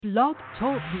Blog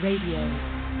Talk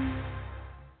Radio.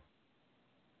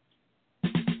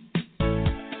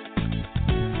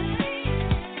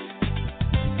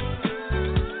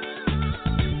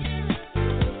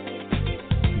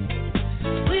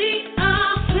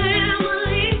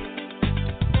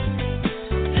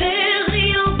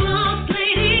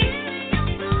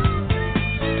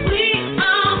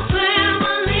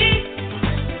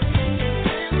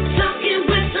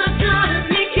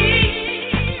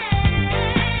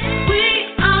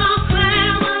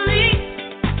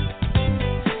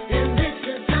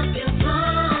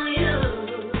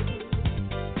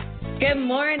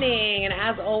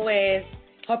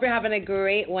 Hope you're having a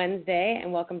great Wednesday,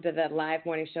 and welcome to the live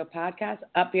morning show podcast,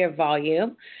 Up Your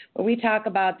Volume, where we talk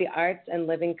about the arts and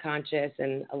living conscious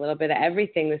and a little bit of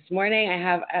everything. This morning, I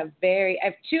have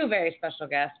two very special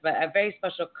guests, but a very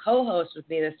special co-host with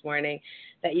me this morning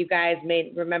that you guys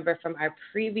may remember from our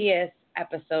previous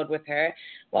episode with her.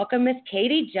 Welcome, Miss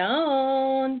Katie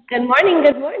Jones. Good morning.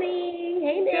 Good morning.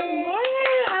 Hey, Nick. Good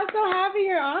morning. I'm so happy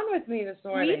you're on with me this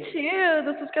morning. Me too.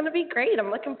 This is going to be great. I'm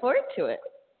looking forward to it.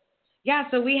 Yeah,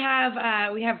 so we have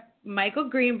Michael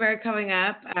Greenberg coming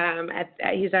up.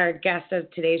 He's our guest of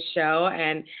today's show,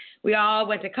 and we all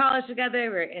went to college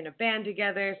together. We're in a band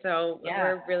together, so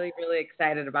We're really, really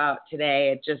excited about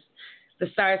today. It just the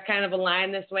stars kind of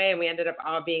aligned this way, and we ended up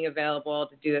all being available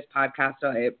to do this podcast, so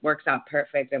it works out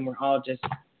perfect, and we're all just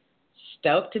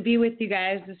stoked to be with you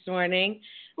guys this morning.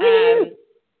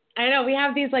 I know we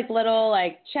have these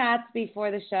little chats before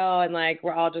the show, and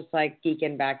we're all just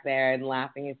geeking back there and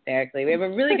laughing hysterically. We have a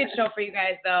really good show for you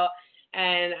guys though,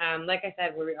 and like I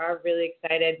said, we are really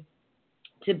excited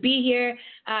to be here.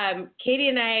 Katie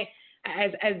and I,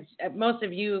 as most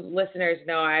of you listeners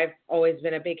know, I've always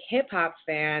been a big hip hop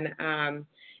fan,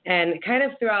 and kind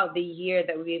of throughout the year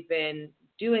that we've been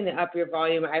doing the Up Your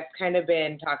Volume, I've kind of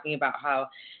been talking about how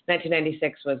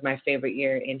 1996 was my favorite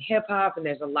year in hip hop, and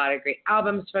there's a lot of great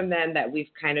albums from then that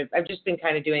I've just been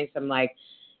kind of doing some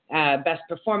best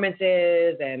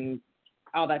performances and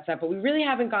all that stuff, but we really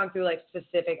haven't gone through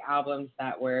specific albums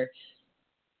that were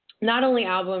not only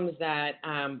albums that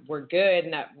were good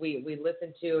and that we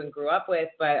listened to and grew up with,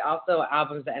 but also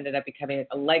albums that ended up becoming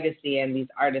a legacy, and these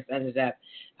artists ended up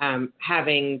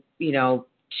having,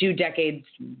 2 decades,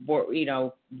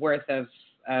 worth of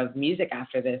music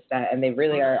after this, and they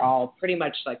really are all pretty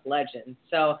much legends.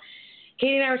 So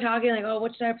Katie and I were talking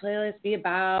what should our playlist be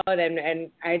about?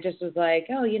 And I just was I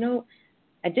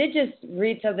did just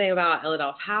read something about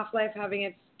Philadelphia Half-Life having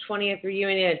its 20th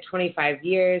reunion in 25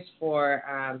 years for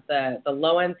the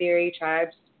Low End Theory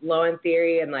Tribes, Low End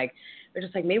Theory, and we're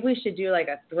just maybe we should do a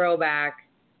throwback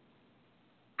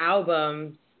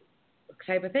album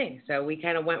type of thing. So we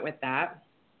kind of went with that.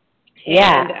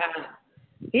 Yeah. And,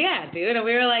 yeah, dude. And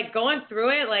we were going through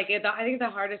it. I think the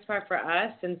hardest part for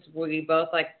us, since we both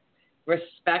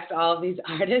respect all of these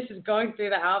artists, is going through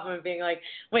the album and being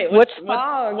wait, which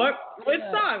song?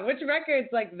 Which record's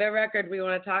the record we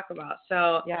want to talk about?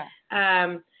 So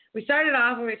we started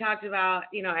off when we talked about,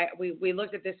 we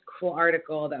looked at this cool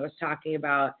article that was talking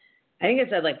about, I think it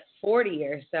said 40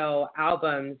 or so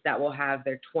albums that will have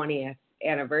their 20th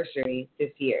anniversary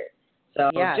this year. So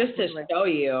just to show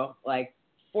you,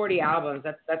 40 albums,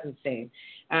 that's insane.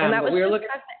 And that was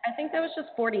I think that was just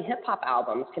 40 hip hop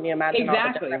albums. Can you imagine all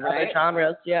the different other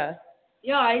genres? Yeah.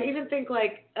 Yeah, I even think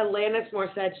Alanis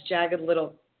Morissette's Jagged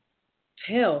Little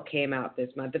Pill came out this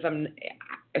month. If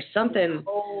something.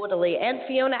 Totally. And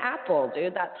Fiona Apple,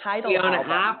 dude, that title album. Fiona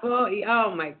Apple?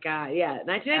 Oh my God, yeah.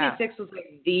 1996 was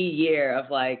the year of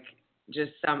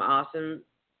just some awesome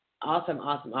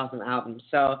albums.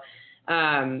 So,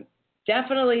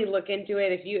 definitely look into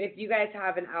it. If you guys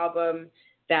have an album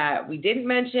that we didn't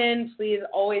mention, please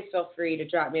always feel free to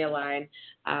drop me a line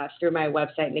through my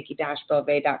website,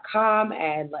 nikki-bove.com,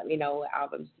 and let me know what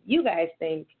albums you guys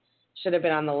think should have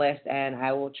been on the list, and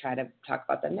I will try to talk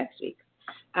about them next week.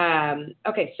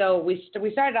 Okay, so we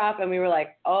started off and we were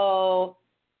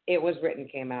It Was Written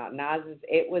came out. Nas's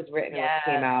It Was Written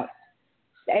came out.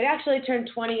 It actually turned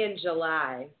 20 in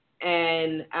July,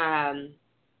 and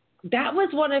that was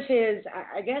one of his,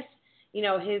 I guess,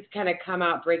 his kind of come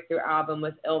out breakthrough album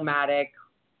with Illmatic.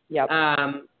 Yep.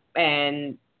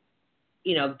 And,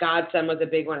 Godson was a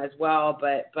big one as well,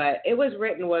 but It Was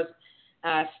Written was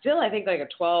still, I think, a 10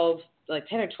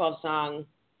 or 12 song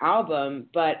album,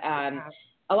 but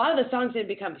a lot of the songs didn't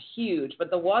become huge,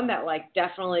 but the one that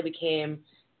definitely became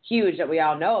huge that we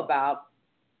all know about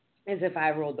is If I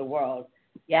Ruled the World.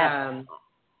 Yeah.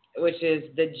 Which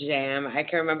is the jam. I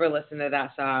can remember listening to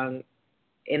that song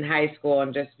in high school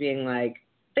and just being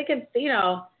thinking,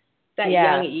 that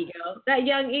young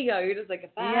ego. You're just if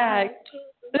I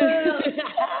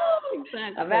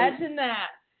Exactly. Imagine that.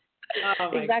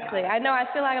 Oh my Exactly. God. I know. I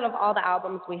feel like out of all the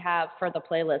albums we have for the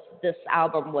playlist, this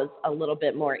album was a little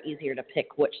bit more easier to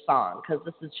pick which song because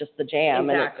this is just the jam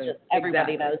and it's just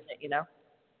everybody knows it, you know?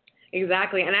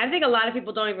 Exactly. And I think a lot of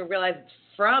people don't even realize it's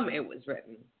from It Was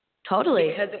Written.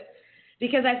 Totally.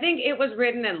 Because I think it was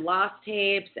written in lost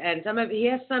tapes and he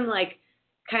has some like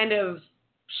kind of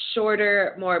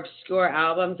shorter, more obscure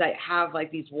albums that have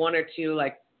like these one or two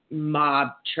like mob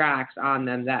tracks on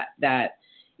them that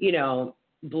you know,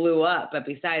 blew up. But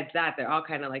besides that, they're all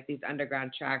kind of like these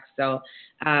underground tracks. So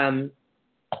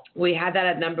we had that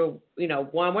at number, you know,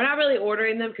 1. We're not really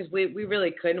ordering them because we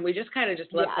really couldn't. We just kind of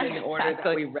just left them in the order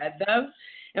that we read them.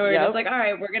 And we were just like, all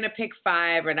right, we're going to pick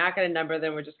 5. We're not going to number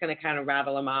them. We're just going to kind of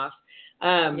rattle them off.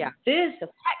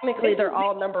 Technically, they're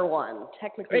all number 1.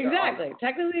 Technically,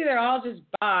 they're all just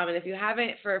bomb. And if you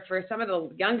haven't, for some of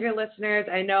the younger listeners,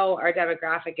 I know our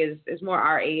demographic is more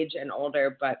our age and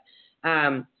older, but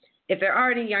if there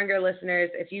are any younger listeners,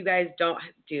 if you guys don't,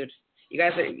 dude, you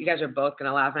guys are both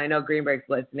gonna laugh. And I know Greenberg's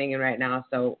listening in right now,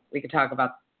 so we could talk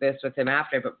about this with him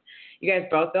after. But you guys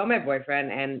both know my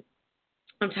boyfriend, and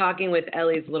I'm talking with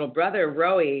Ellie's little brother,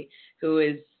 Roey, who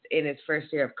is in his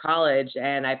first year of college,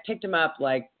 and I picked him up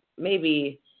like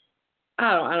maybe,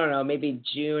 I don't know, maybe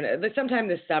June, sometime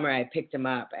this summer. I picked him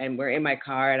up, and we're in my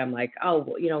car, and I'm like,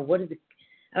 oh, you know,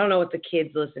 I don't know what the kids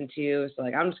listen to, so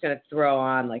like I'm just gonna throw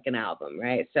on like an album,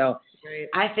 right? So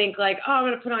I think like, oh, I'm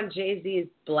gonna put on Jay-Z's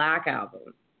Black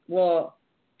album. Well,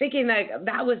 thinking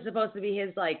that was supposed to be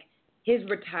his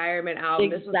retirement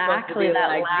album. Exactly, this was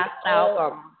that last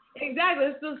album. Exactly,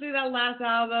 this was supposed to be that last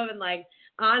album, and like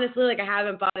honestly, like I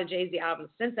haven't bought a Jay-Z album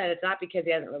since then. It's not because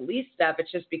he hasn't released stuff. It's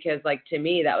just because like to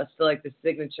me that was still like the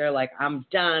signature, like I'm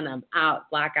done, I'm out,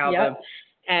 Black album. Yep.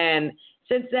 And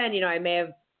since then, you know, I may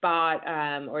have bought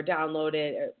or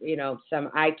downloaded, you know, some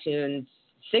iTunes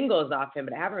singles off him,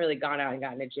 but I haven't really gone out and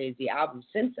gotten a Jay-Z album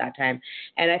since that time.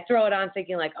 And I throw it on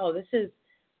thinking like, oh, this is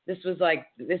like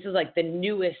the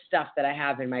newest stuff that I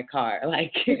have in my car,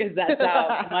 like because that's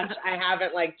how much I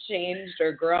haven't like changed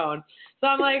or grown. So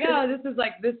I'm like, oh,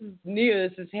 this is new,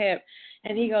 this is hip.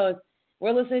 And he goes,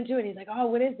 we're listening to it. And he's like, oh,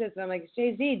 what is this? And I'm like, it's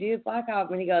Jay-Z, dude, Black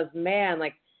album. And he goes, man,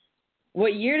 like,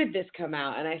 what year did this come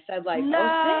out? And I said like,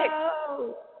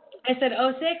 no. 06. I said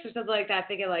 06 or something like that,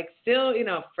 thinking like still, you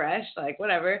know, fresh, like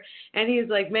whatever. And he's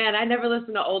like, man, I never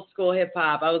listened to old school hip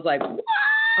hop. I was like, what?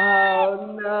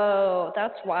 Oh no,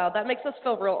 that's wild. That makes us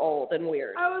feel real old and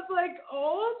weird. I was like,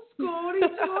 old school? What are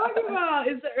you talking about?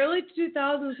 Is the early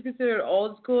 2000s considered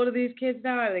old school to these kids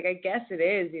now? Like, I guess it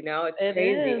is, you know, it's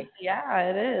crazy. Is. Yeah,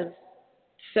 it is.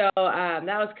 So that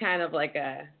was kind of like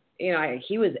you know,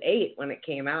 he was 8 when it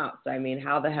came out. So, I mean,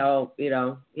 how the hell, you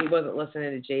know, he wasn't listening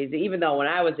to Jay-Z, even though when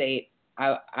I was 8,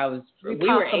 we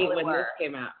were 8 when this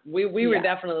came out. We were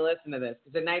definitely listening to this.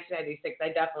 Because in 1996, I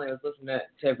definitely was listening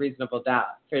to Reasonable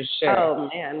Doubt, for sure. Oh,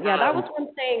 man. Yeah, that was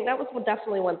one thing. That was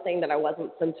definitely one thing that I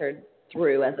wasn't censored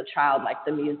through as a child, like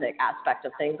the music aspect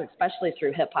of things, especially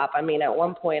through hip-hop. I mean, at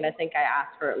one point, I think I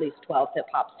asked for at least 12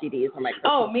 hip-hop CDs on my Christmas.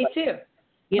 Oh, me too.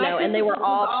 You know, and they were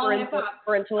all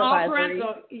parental advisory.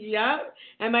 Yeah.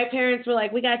 And my parents were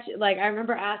like, we got you. Like, I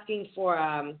remember asking for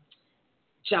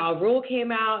Ja Rule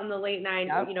came out in the late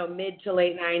 90s, you know, mid to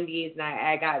late 90s. And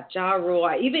I got Ja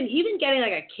Rule. Even getting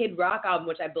like a Kid Rock album,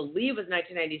 which I believe was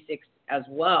 1996 as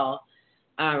well.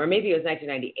 Or maybe it was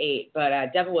 1998.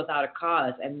 But Devil Without a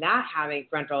Cause. And that having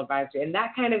parental advisory. And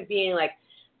that kind of being like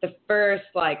the first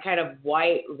like kind of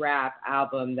white rap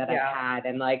album that I had.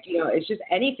 And like, you know, it's just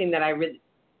anything that I really,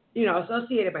 you know,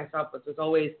 associated myself with was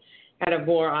always kind of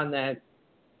more on the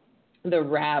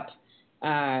rap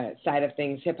side of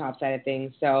things, hip hop side of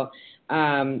things. So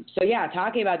yeah,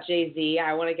 talking about Jay-Z,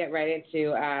 I want to get right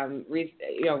into,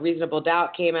 you know, Reasonable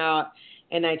Doubt came out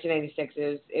in 1996.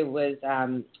 It was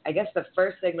I guess the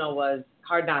first single was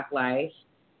Hard Knock Life.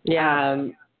 Yeah.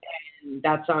 And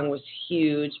that song was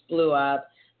huge, blew up.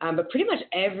 But pretty much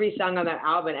every song on that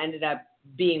album ended up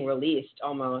being released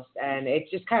almost, and it's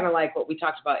just kind of like what we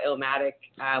talked about Illmatic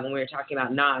when we were talking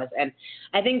about Nas. And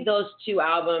I think those two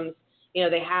albums, you know,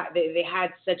 they had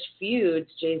such feuds,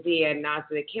 Jay-Z and Nas,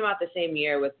 so they came out the same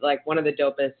year with like one of the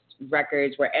dopest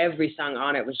records where every song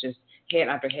on it was just hit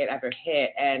after hit after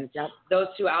hit, and those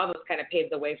two albums kind of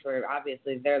paved the way for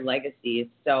obviously their legacies.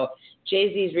 So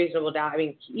Jay-Z's Reasonable Doubt, I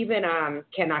mean, even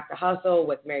Can't Knock the Hustle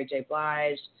with Mary J.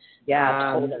 Blige,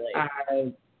 totally.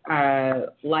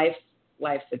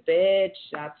 Life's a Bitch.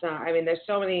 That's I mean, there's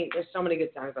so many good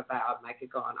songs off that album. I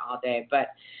could go on all day, but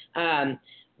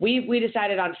we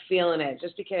decided on Feeling It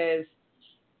just because.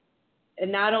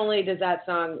 And not only does that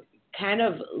song kind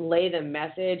of lay the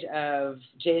message of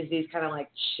Jay-Z's kind of like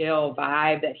chill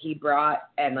vibe that he brought,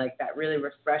 and like that really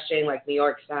refreshing like New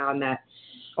York sound that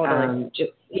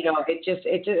just, you know,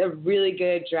 it's a really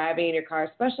good driving in your car,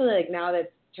 especially like now that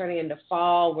it's turning into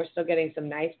fall. We're still getting some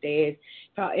nice days.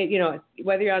 You know,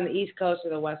 whether you're on the East Coast or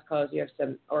the West Coast, you have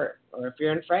some, or if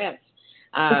you're in France,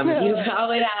 you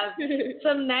probably have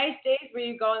some nice days where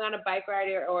you're going on a bike ride,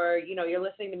 or you know, you're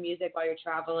listening to music while you're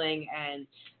traveling, and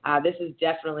this is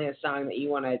definitely a song that you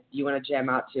want to jam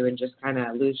out to and just kind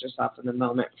of lose yourself in the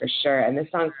moment for sure. And this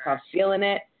song's called "Feeling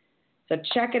It," so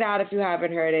check it out if you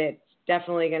haven't heard it. It's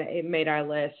definitely it made our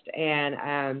list,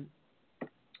 and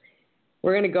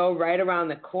we're going to go right around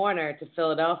the corner to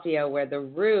Philadelphia, where the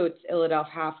Roots'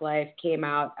 Philadelphia Half-Life came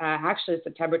out actually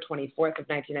September 24th of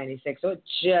 1996. So it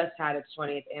just had its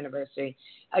 20th anniversary.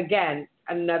 Again,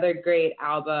 another great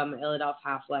album, Philadelphia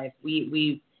Half-Life.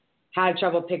 We had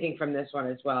trouble picking from this one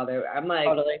as well. I'm like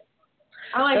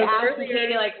asking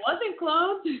Katie, like, wasn't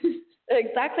Clones?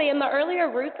 Exactly. And the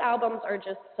earlier Roots albums are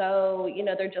just so, you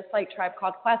know, they're just like Tribe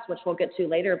Called Quest, which we'll get to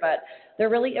later, but they're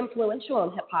really influential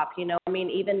in hip hop, you know. I mean,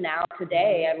 even now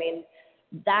today, I mean,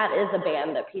 that is a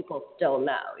band that people still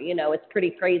know. You know, it's pretty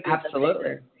crazy. Absolutely.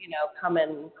 That they, you know,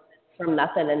 coming from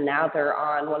nothing, and now they're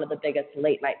on one of the biggest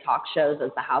late night talk shows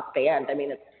as the house band. I mean,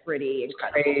 it's pretty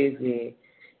incredible. Crazy.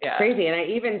 Yeah. Crazy. And I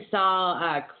even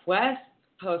saw Quest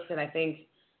posted, I think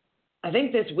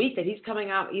this week, that he's coming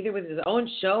out either with his own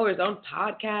show or his own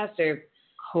podcast, or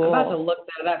cool. I'm about to look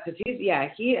that up, because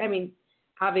I mean,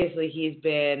 obviously he's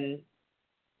been,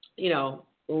 you know,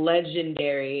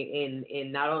 legendary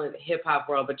in not only the hip hop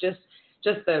world, but just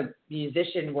the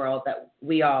musician world that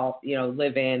we all, you know,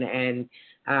 live in.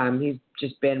 And he's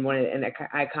just been an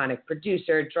iconic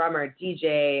producer, drummer,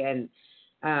 DJ,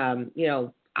 and, you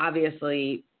know,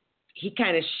 obviously he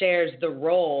kind of shares the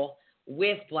role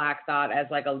with Black Thought as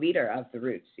like a leader of the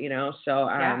Roots, you know? So,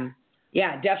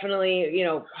 yeah, definitely, you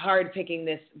know, hard picking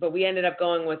this, but we ended up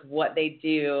going with What They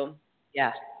Do.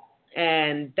 Yeah.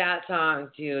 And that song,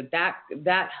 dude, that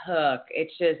hook,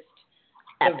 it's just,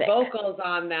 epic. The vocals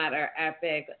on that are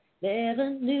epic. Never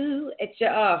knew. It's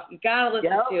just, you gotta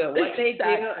listen to it. What They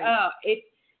Do.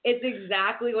 It's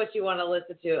exactly what you want to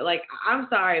listen to. Like, I'm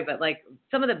sorry, but like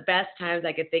some of the best times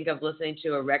I could think of listening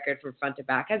to a record from front to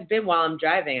back has been while I'm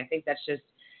driving. I think that's just,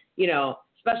 you know,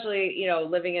 especially, you know,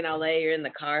 living in LA, you're in the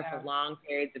car for long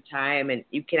periods of time, and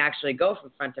you can actually go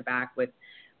from front to back with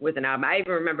an album. I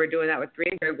even remember doing that with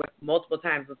Greenberg multiple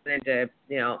times, listening to,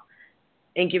 you know,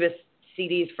 Incubus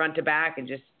CDs front to back, and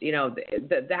just, you know,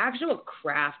 the actual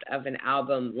craft of an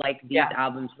album like these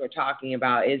albums we're talking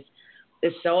about is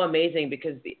so amazing,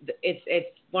 because it's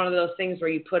one of those things where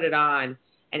you put it on,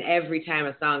 and every time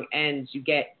a song ends, you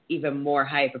get even more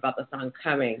hype about the song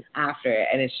coming after it.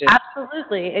 And it's just...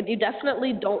 Absolutely. And you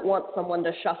definitely don't want someone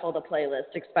to shuffle the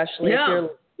playlist, especially if you're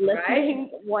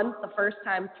listening once the first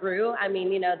time through. I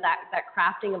mean, you know, that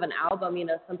crafting of an album, you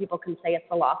know, some people can say it's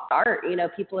a lost art. You know,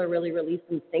 people are really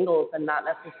releasing singles and not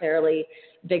necessarily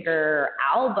bigger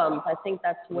albums. I think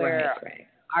that's where...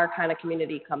 our kind of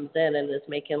community comes in and is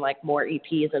making like more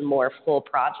EPs and more full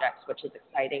projects, which is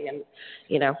exciting. And,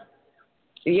 you know.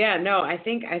 Yeah, no, I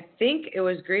think it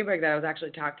was Greenberg that I was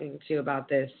actually talking to about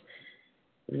this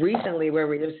recently, where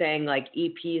we were saying like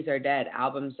EPs are dead,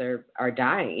 albums are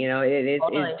dying. You know, it is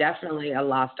definitely a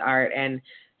lost art, and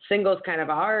singles kind of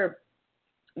are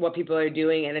what people are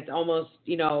doing. And it's almost,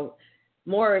 you know,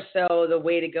 more so the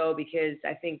way to go, because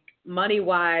I think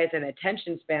money-wise and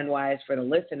attention span-wise for the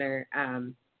listener,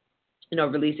 you know,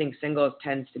 releasing singles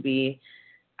tends to be,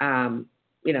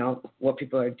 you know, what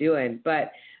people are doing.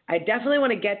 But I definitely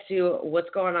want to get to what's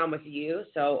going on with you.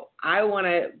 So I want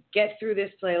to get through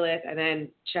this playlist and then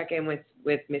check in with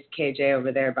Miss KJ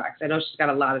over there, because I know she's got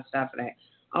a lot of stuff, and I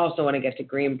also want to get to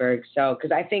Greenberg. So,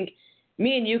 because I think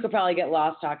me and you could probably get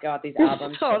lost talking about these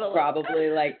albums for probably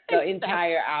like the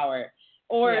entire hour.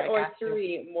 Or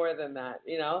three, more than that,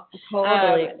 you know?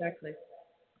 Totally, exactly.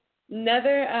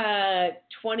 Another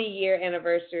 20-year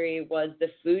anniversary was the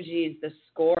Fugees' The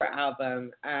Score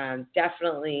album.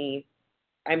 Definitely,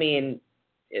 I mean,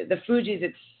 the Fugees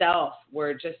itself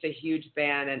were just a huge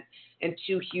band, and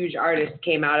two huge artists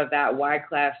came out of that,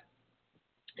 Wyclef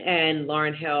and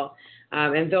Lauryn Hill.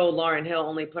 And though Lauryn Hill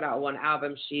only put out one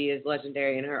album, she is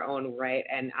legendary in her own right,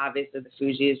 and obviously the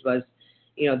Fugees was,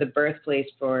 you know, the birthplace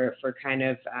for kind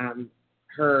of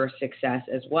her success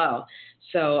as well.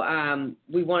 So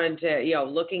we wanted to, you know,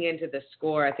 looking into The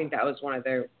Score, I think that was one of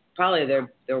their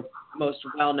most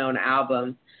well-known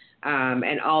album.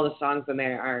 And all the songs on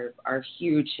there are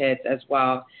huge hits as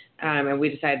well. And we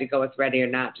decided to go with Ready or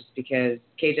Not just because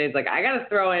KJ's like, I got to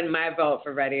throw in my vote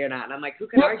for Ready or Not. And I'm like, who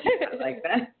can argue that like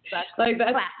that? That's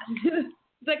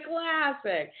it's a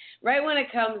classic. Right when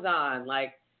it comes on,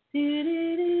 like,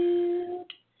 and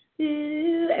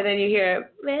then you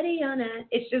hear Ready or Not.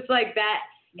 It's just like that.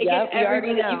 It gets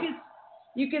everybody.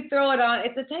 You could throw it on.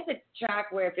 It's the type of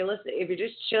track where if you're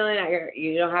just chilling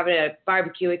having a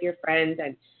barbecue with your friends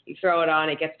and you throw it on,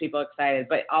 it gets people excited.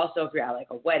 But also if you're at like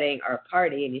a wedding or a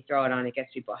party and you throw it on, it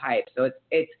gets people hyped. So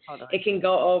it can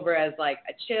go over as like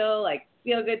a chill, like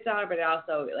feel good song, but it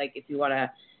also like if you wanna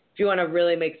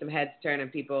really make some heads turn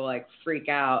and people like freak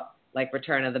out, like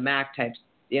Return of the Mac types,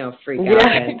 freak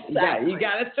out. Exactly. You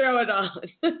gotta throw it on.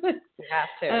 You have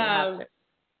to.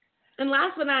 And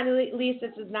last but not least,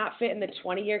 this does not fit in the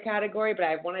 20-year category, but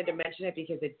I wanted to mention it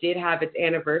because it did have its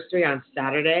anniversary on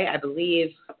Saturday, I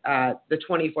believe the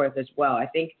 24th as well. I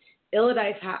think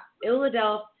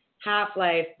Philadelphia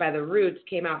Half-Life by The Roots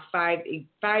came out 5 years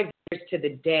to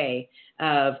the day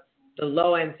of the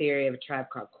low-end theory of A Tribe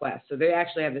Called Quest. So they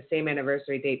actually have the same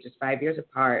anniversary date, just 5 years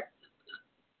apart.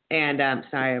 And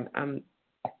sorry, I'm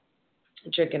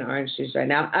drinking orange juice right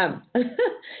now.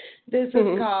 This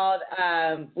is called,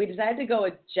 we decided to go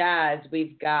with Jazz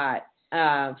We've Got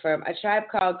from A Tribe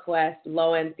Called Quest,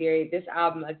 Low End Theory. This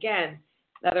album, again,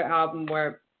 another album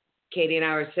where Katie and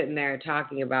I were sitting there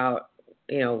talking about,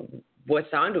 what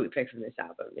song do we pick from this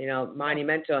album?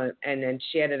 Monumental. And then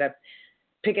she ended up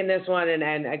picking this one.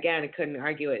 And again, I couldn't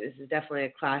argue it. This is definitely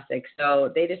a classic.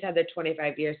 So they just had their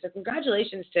 25 years. So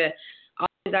congratulations to all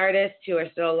these artists who are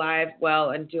still alive,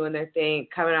 well, and doing their thing,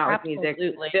 coming out with music,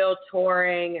 still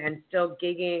touring and still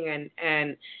gigging.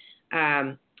 And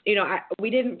we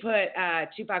didn't put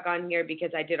Tupac on here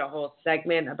because I did a whole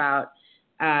segment about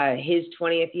his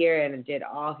 20th year and did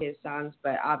all his songs.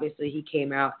 But obviously he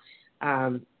came out,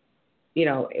 in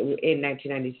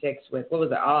 1996 with, what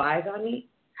was it, All Eyes on Me?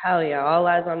 Hell yeah, All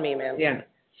Eyes on Me, man. Yeah.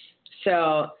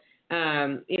 So,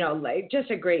 just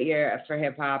a great year for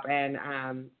hip hop,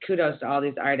 and kudos to all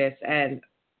these artists. And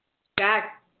that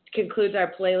concludes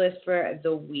our playlist for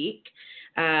the week.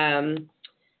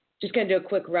 Just gonna do a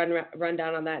quick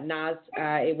rundown on that. Nas,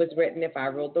 it was written If I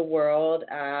Ruled the World.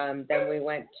 Then we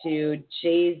went to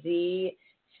Jay-Z,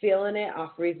 Feeling It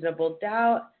off Reasonable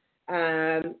Doubt.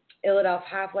 Philadelphia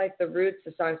Half-Life, The Roots.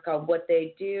 The song's called What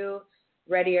They Do.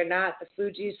 Ready or Not, the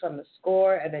Fugees from The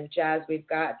Score, and then Jazz We've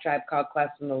Got, Tribe Called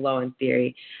Quest from the Low End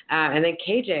Theory. And then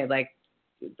KJ, like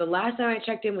the last time I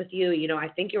checked in with you, I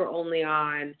think you were only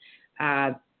on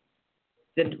the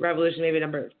Revolution, maybe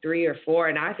number 3 or 4,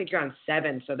 and now I think you're on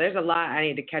 7. So there's a lot I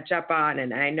need to catch up on,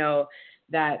 and I know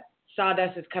that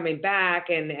Sawdust is coming back,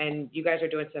 and you guys are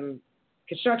doing some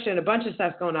construction, a bunch of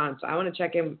stuff going on. So I want to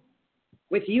check in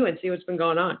with you and see what's been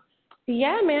going on.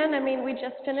 Yeah, man. I mean, we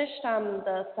just finished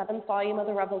the 7th volume of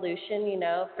The Revolution,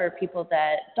 for people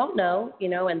that don't know,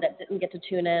 and that didn't get to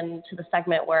tune in to the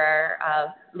segment where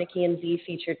Nikki and Z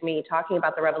featured me talking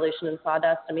about The Revolution and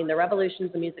Sawdust. I mean, The Revolution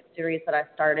is a music series that I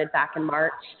started back in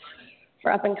March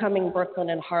for up-and-coming Brooklyn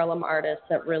and Harlem artists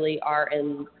that really are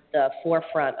in the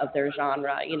forefront of their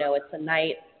genre. It's a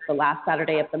night, the last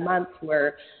Saturday of the month,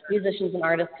 where musicians and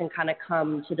artists can kind of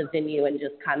come to the venue and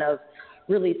just kind of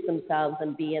release themselves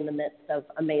and be in the midst of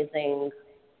amazing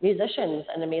musicians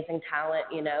and amazing talent,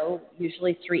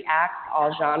 usually 3 acts,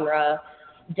 all genre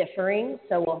differing.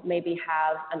 So we'll maybe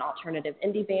have an alternative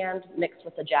indie band mixed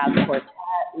with a jazz quartet,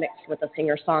 mixed with a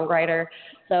singer-songwriter.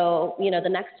 So, the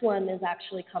next one is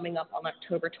actually coming up on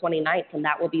October 29th, and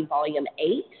that will be volume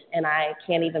 8. And I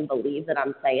can't even believe that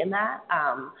I'm saying that.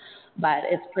 But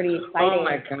it's pretty exciting. Oh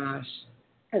my gosh.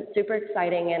 It's super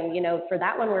exciting. And, for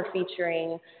that one, we're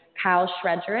featuring Kyle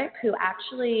Shredrick, who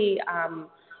actually,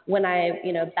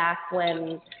 back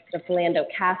when the Philando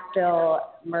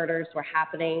Castile murders were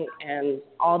happening and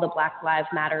all the Black Lives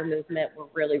Matter movement were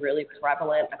really, really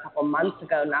prevalent a couple months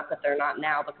ago, not that they're not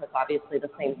now, because obviously the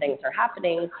same things are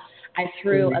happening, I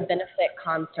threw a benefit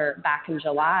concert back in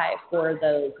July for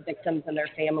those victims and their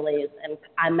families, and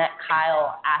I met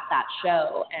Kyle at that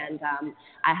show, and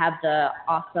I have the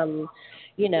awesome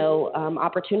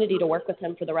opportunity to work with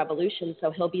him for The Revolution.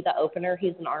 So he'll be the opener.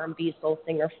 He's an R&B soul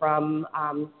singer from,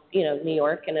 New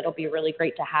York, and it'll be really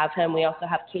great to have him. We also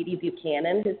have Katie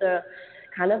Buchanan, who's a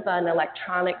kind of an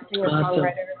electronic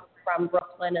singer-songwriter from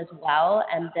Brooklyn as well,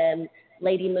 and then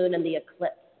Lady Moon and the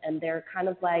Eclipse, and they're kind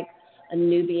of like a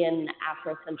Nubian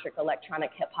Afrocentric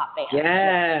electronic hip-hop band.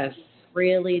 Yes.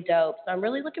 Really dope. So I'm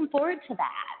really looking forward to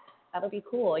that. That'll be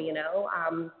cool,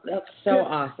 That's so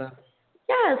awesome.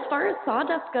 Yeah, as far as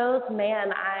Sawdust goes,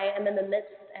 man, I am in the midst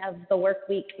of the work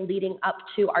week leading up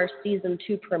to our season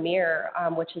 2 premiere,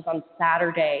 which is on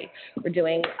Saturday. We're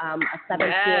doing a 7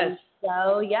 p.m.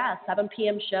 show. Yeah, 7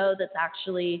 p.m. show that's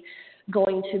actually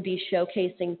going to be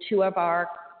showcasing 2 of our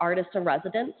artists in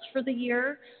residence for the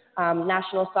year.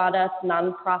 National Sawdust,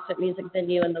 nonprofit music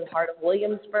venue in the heart of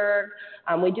Williamsburg.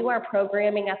 We do our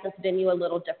programming at this venue a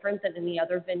little different than any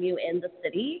other venue in the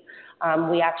city.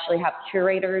 We actually have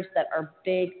curators that are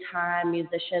big-time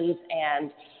musicians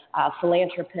and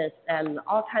philanthropists and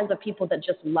all kinds of people that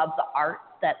just love the arts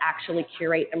that actually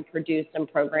curate and produce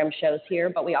and program shows here.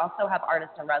 But we also have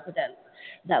artists in residence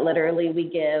that literally we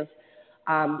give,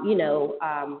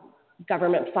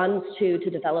 government funds to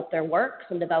develop their works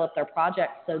and develop their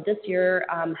projects. So this year,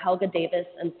 Helga Davis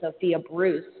and Sophia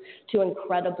Bruce, 2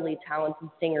 incredibly talented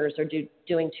singers, are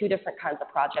doing 2 different kinds of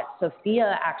projects.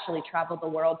 Sophia actually traveled the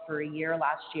world for a year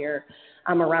last year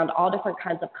around all different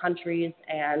kinds of countries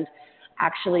and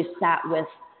actually sat with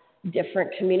different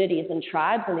communities and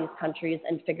tribes in these countries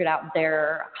and figured out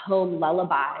their home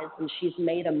lullabies. And she's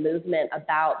made a movement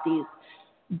about these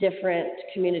different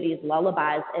communities'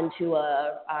 lullabies into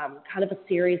a kind of a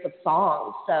series of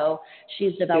songs. So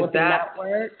she's developing that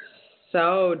work.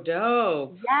 So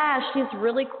dope. Yeah, she's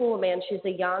really cool, man. She's a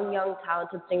young,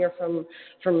 talented singer from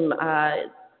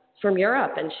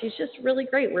Europe, and she's just really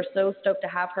great. We're so stoked to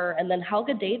have her. And then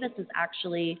Helga Davis is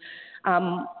actually,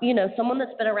 someone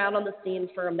that's been around on the scene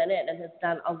for a minute and has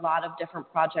done a lot of different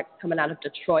projects coming out of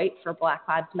Detroit for Black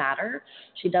Lives Matter.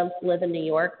 She does live in New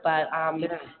York, but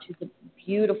she's a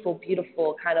beautiful,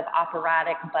 beautiful kind of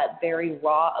operatic but very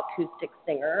raw acoustic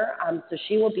singer. So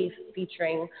she will be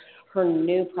featuring her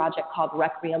new project called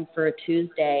Requiem for a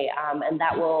Tuesday, and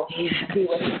that will be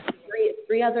with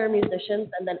three other musicians,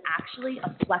 and then actually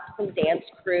a flex and dance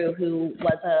crew who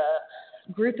was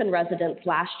a group in residence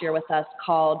last year with us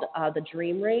called the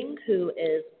Dream Ring, who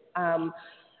is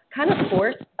kind of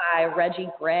forced by Reggie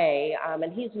Gray,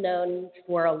 and he's known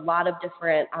for a lot of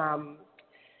different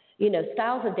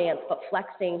styles of dance, but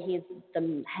flexing, he's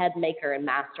the head maker and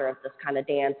master of this kind of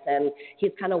dance. And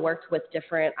he's kind of worked with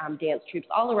different dance troupes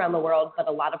all around the world, but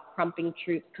a lot of crumping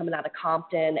troupes coming out of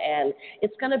Compton. And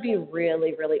it's going to be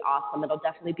really, really awesome. It'll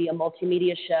definitely be a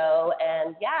multimedia show.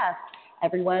 And yeah,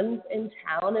 everyone's in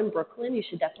town in Brooklyn. You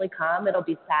should definitely come. It'll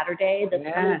be Saturday, this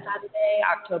coming Saturday,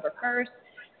 October 1st.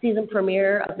 Season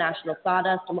premiere of National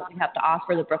Sawdust and what we have to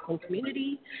offer the Brooklyn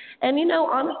community. And,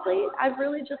 honestly, I've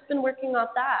really just been working on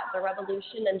that, the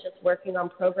revolution, and just working on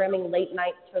programming late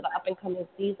nights for the up-and-coming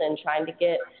season, trying to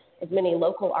get as many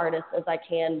local artists as I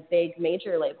can, big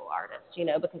major label artists,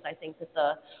 because I think that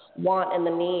the want and the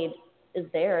need is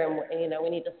there, and, we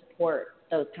need to support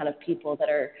those kind of people that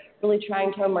are really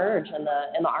trying to emerge in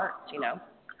the arts,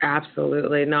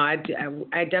 Absolutely. No, I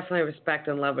definitely respect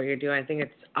and love what you're doing. I think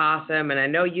it's awesome, and I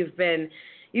know you've been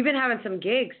having some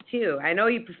gigs too. I know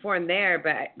you performed there,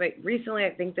 but recently, I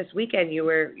think this weekend you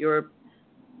were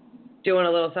doing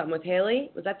a little something with Haley.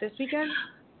 Was that this weekend?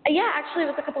 Yeah, actually, it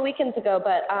was a couple weekends ago.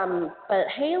 But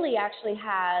Haley actually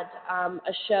had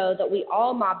a show that we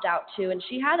all mobbed out to, and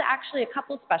she had actually a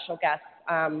couple special guests.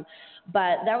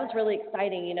 But that was really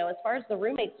exciting. As far as the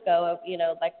roommates go,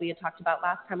 like we had talked about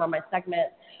last time on my segment,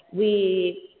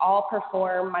 we all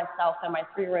perform, myself and my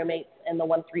 3 roommates in the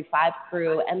 135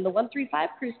 crew. And the 135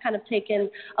 crew's kind of taken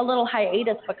a little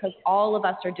hiatus because all of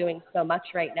us are doing so much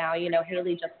right now.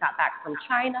 Haley just got back from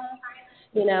China,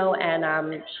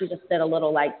 and she just did a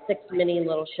little 6-mini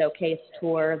little showcase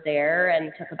tour there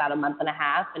and took about a month and a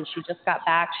half. And she just got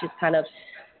back. She's kind of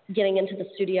getting into the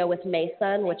studio with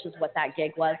Mason, which is what that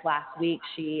gig was last week.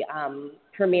 She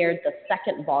premiered the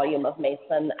 2nd volume of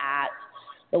Mason at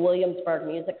the Williamsburg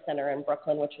Music Center in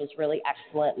Brooklyn, which was really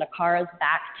excellent. Nakara's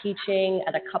back teaching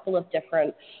at a couple of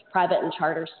different private and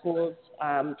charter schools,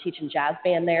 teaching jazz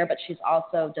band there, but she's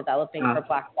also developing her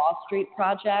Black Wall Street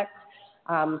project.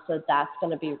 So that's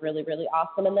going to be really, really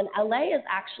awesome. And then LA is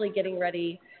actually getting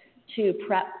ready to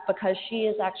prep because she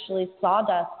is actually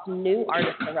Sawdust's new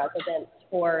artist in residence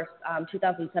for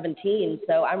 2017.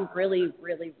 So I'm really,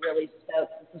 really, really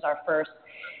stoked. This is our first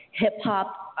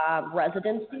hip-hop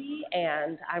residency,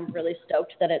 and I'm really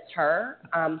stoked that it's her.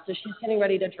 So she's getting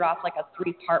ready to drop a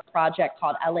 3-part project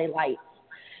called LA Lights.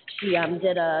 She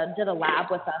did a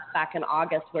lab with us back in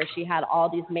August where she had all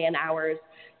these man hours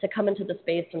to come into the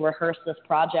space and rehearse this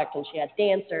project, and she had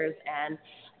dancers and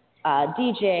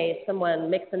DJ, someone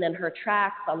mixing in her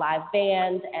tracks, a live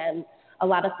band, and a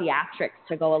lot of theatrics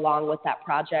to go along with that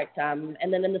project. And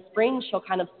then in the spring, she'll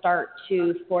kind of start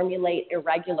to formulate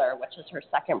Irregular, which is her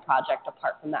 2nd project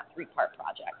apart from that 3-part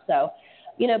project. So,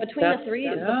 between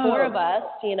the 4 of us,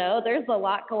 there's a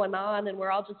lot going on, and we're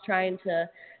all just trying to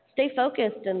stay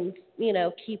focused and,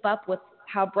 keep up with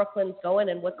how Brooklyn's going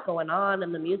and what's going on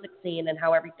in the music scene and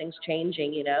how everything's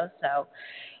changing, so.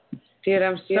 Dude,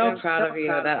 I'm so proud of you.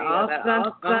 That's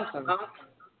awesome.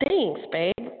 Thanks,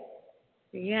 babe.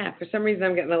 Yeah, for some reason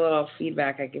I'm getting a little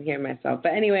feedback. I can hear myself.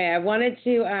 But anyway, I wanted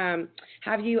to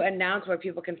have you announce where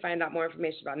people can find out more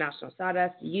information about National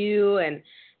Sawdust, you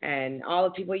and all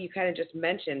the people you kind of just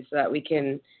mentioned, so that we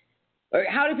can, or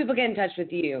how do people get in touch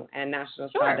with you and National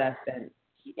Sawdust?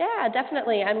 Yeah,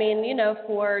 definitely. I mean,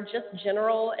 for just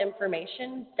general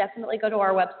information, definitely go to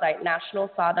our website,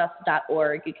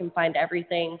 nationalsawdust.org. You can find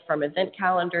everything from event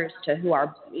calendars to who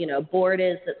our, board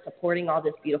is that's supporting all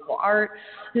this beautiful art,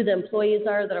 who the employees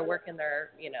are that are working their,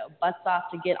 butts off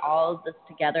to get all of this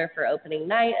together for opening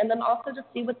night, and then also to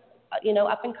see what's,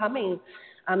 up and coming.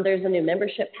 There's a new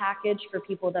membership package for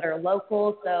people that are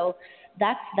local, so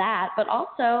that's that. But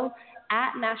also,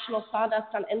 at National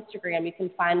Sawdust on Instagram, you can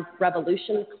find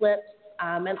Revolution clips,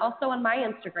 and also on my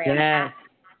Instagram, at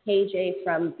KJ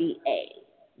from VA.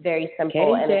 Very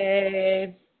simple. KJ. And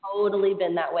it's totally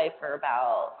been that way for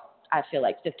about, I feel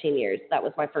like, 15 years. That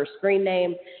was my first screen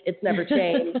name. It's never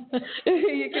changed.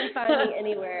 You can find me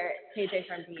anywhere, KJ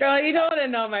from VA. Girl, you don't want to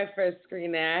know my first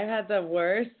screen name. I've had the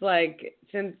worst,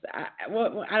 since,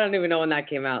 I don't even know when that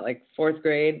came out, fourth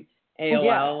grade.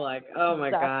 AOL, oh my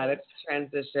God, it's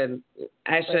transition.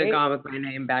 I should have gone with my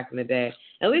name back in the day.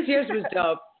 At least yours was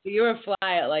dope. You were Phly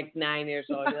at 9 years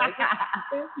old. You're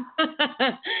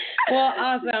well,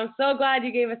 awesome. I'm so glad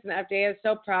you gave us an update. I'm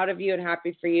so proud of you and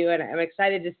happy for you. And I'm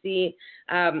excited to see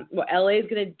what LA is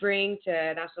going to bring to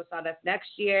National Sawdust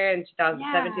next year in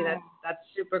 2017. Yeah. That's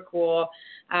super cool.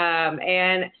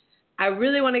 And I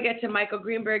really want to get to Michael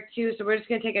Greenberg too. So we're just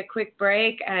going to take a quick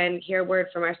break and hear a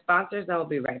word from our sponsors, and we'll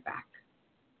be right back.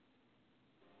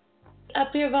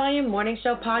 Up Your Volume Morning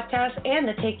Show podcast and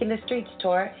the Taking the Streets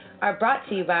tour are brought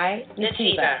to you by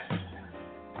Nativa.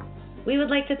 We would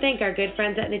like to thank our good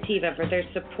friends at Nativa for their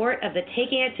support of the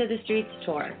Taking It to the Streets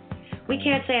tour. We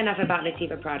can't say enough about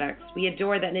Nativa products. We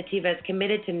adore that Nativa is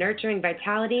committed to nurturing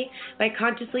vitality by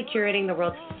consciously curating the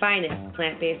world's finest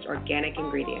plant-based organic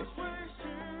ingredients.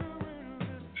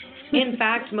 In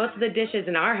fact, most of the dishes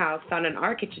in our house found on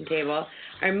our kitchen table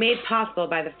are made possible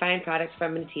by the fine products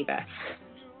from Nativa.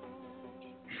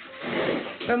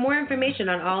 For more information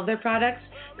on all of their products,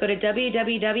 go to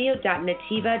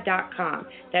www.nativa.com.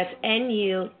 That's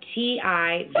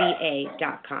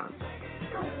NUTIVA.com.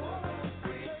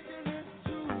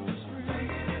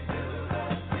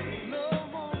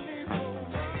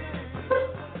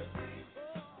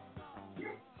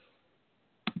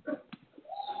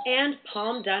 And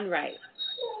palm done right.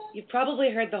 You've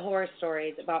probably heard the horror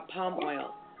stories about palm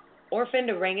oil. Orphaned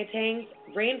orangutans,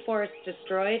 rainforests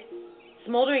destroyed,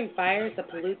 smoldering fires that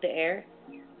pollute the air.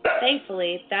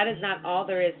 Thankfully, that is not all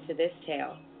there is to this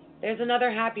tale. There's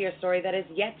another happier story that is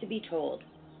yet to be told.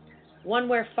 One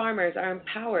where farmers are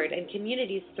empowered and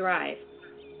communities thrive.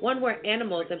 One where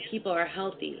animals and people are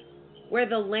healthy. Where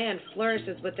the land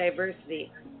flourishes with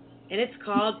diversity. And it's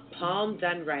called Palm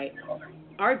Done Right.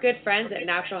 Our good friends at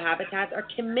Natural Habitats are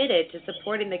committed to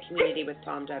supporting the community with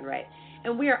Palm Done Right,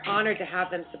 and we are honored to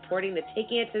have them supporting the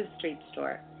Taking It to the Street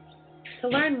store. To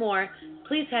learn more,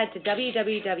 please head to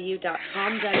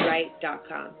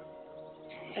www.palmdoneright.com.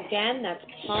 Again, that's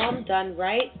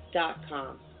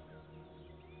palmdoneright.com.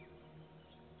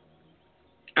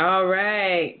 All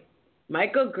right.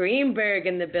 Michael Greenberg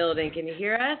in the building. Can you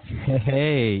hear us?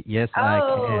 Hey, yes, I can.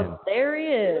 Oh, there he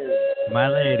is. My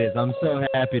ladies, I'm so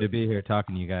happy to be here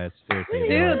talking to you guys. Seriously,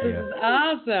 dude, this is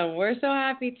awesome. We're so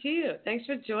happy too. Thanks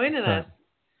for joining us.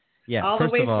 Yeah, all the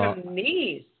way from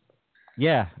Nice.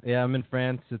 Yeah, I'm in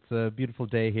France. It's a beautiful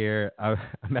day here.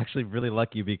 I'm actually really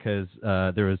lucky because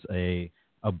there was a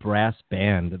brass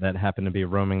band that happened to be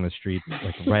roaming the streets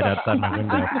right outside my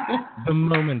window. The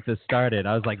moment this started,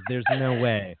 I was like, "There's no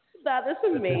way." That is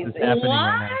amazing. This is happening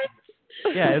right now.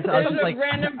 Yeah, I was just like,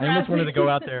 I almost wanted to go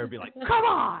out there and be like, "Come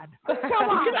on, come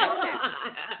on!"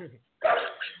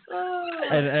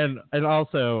 and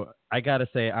also, I gotta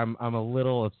say, I'm a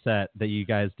little upset that you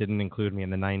guys didn't include me in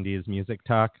the '90s music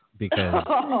talk because,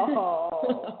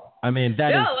 I mean,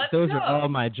 those are all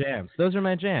my jams. Those are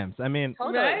my jams. I mean,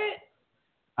 right?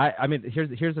 I mean,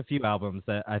 here's a few albums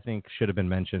that I think should have been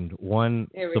mentioned. One,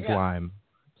 Sublime.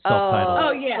 Self-titled.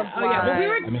 Oh yeah. Well, we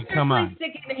were strictly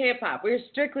sticking to hip hop. We were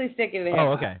strictly sticking to hip hop.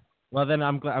 Oh, okay. Well, then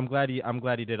I'm glad you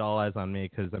did All Eyes on Me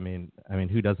because I mean,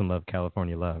 who doesn't love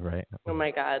California Love, right? Oh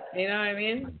my God. You know what I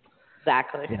mean?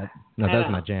 Exactly. Yeah. No, that's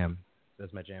my jam.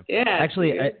 That's my jam. Yeah.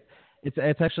 Actually,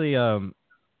 it's actually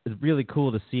it's really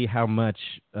cool to see how much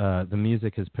the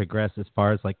music has progressed as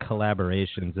far as like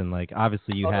collaborations and like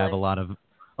obviously you have a lot of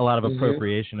a lot of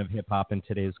appropriation of hip hop in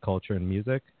today's culture and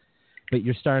music. But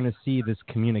you're starting to see this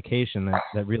communication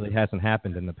that really hasn't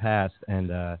happened in the past. And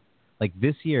like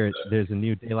this year, there's a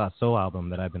new De La Soul album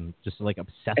that I've been just like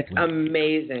obsessed with. It's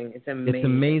amazing. It's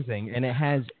amazing, and it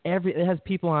has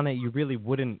people on it you really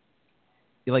wouldn't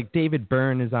like. David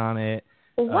Byrne is on it.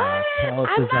 What?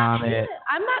 Kellis is on it.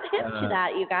 I'm not hip to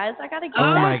that, you guys. I gotta get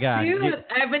Oh that. my God!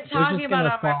 I've been talking about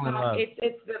it on my podcast.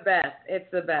 It's the best. It's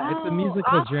the best. It's a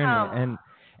musical journey,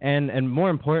 and more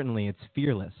importantly, it's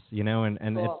fearless. You know, and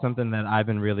Cool. it's something that I've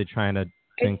been really trying to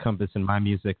encompass in my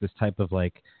music. This type of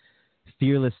like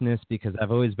fearlessness, because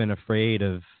I've always been afraid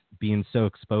of being so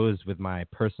exposed with my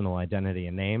personal identity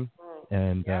and name,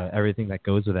 and everything that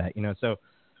goes with that. You know, so.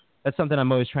 That's something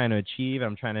I'm always trying to achieve.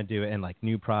 I'm trying to do it in like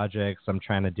new projects. I'm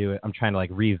trying to like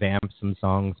revamp some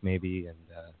songs maybe, and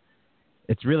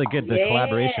it's really good. The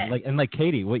collaboration, like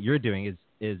Katie, what you're doing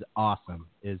is awesome.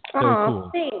 Is so cool.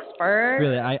 Thanks, Bert.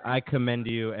 Really, I commend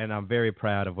you, and I'm very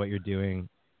proud of what you're doing.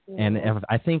 And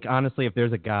I think honestly, if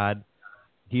there's a God,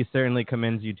 He certainly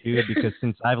commends you too, because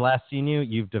since I've last seen you,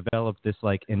 you've developed this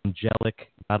like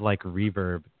angelic, godlike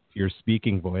reverb to your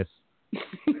speaking voice.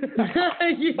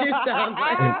 You sound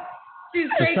like she's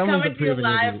straight coming to you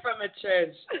live from a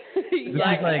church.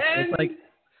 It's like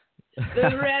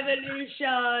the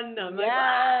revolution. I'm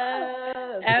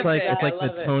like, it's like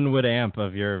the Tonewood amp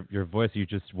of your voice. You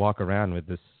just walk around with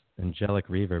this angelic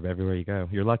reverb everywhere you go.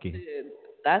 You're lucky. Dude,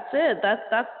 that's it.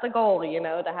 That's the goal, you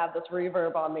know, to have this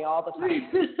reverb on me all the time.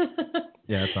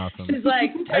 Yeah, that's awesome. She's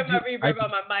like, turn my reverb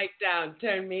on my mic down.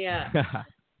 Turn me up.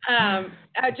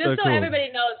 Just so everybody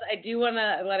knows, I do want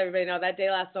to let everybody know that De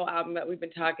La Soul album that we've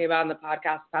been talking about on the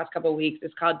podcast the past couple of weeks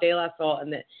is called De La Soul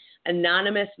and the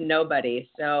Anonymous Nobody.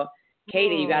 So,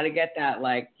 Katie, you got to get that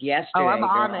like yesterday. Oh, I'm girl.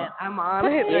 on it. I'm on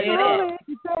it.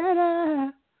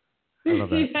 I love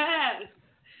that. Yes.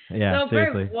 Yeah, so,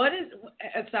 seriously. Berg, what is?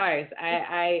 Sorry,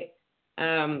 I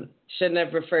shouldn't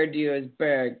have referred to you as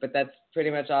Berg, but that's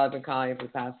pretty much all I've been calling you for the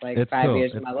past like 5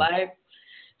 years of my life.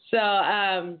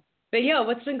 So, but yo,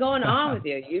 what's been going on with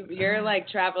you? You're like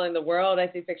traveling the world. I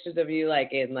see pictures of you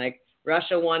like in like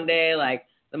Russia one day, like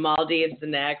the Maldives the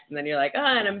next, and then you're like,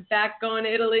 and I'm back going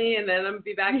to Italy, and then I'm gonna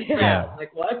be back in France.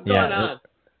 Like, what's going on?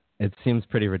 It seems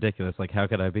pretty ridiculous. Like, how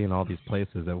could I be in all these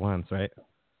places at once, right?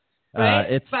 Right?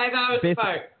 It's 5 hours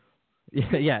apart.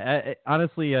 Yeah.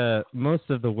 Honestly, most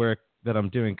of the work that I'm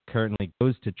doing currently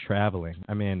goes to traveling.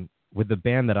 I mean, with the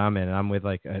band that I'm in, I'm with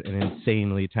like an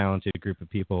insanely talented group of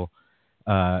people.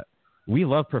 We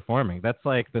love performing. That's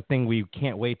like the thing we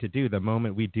can't wait to do. The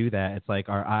moment we do that, it's like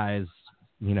our eyes,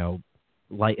 you know,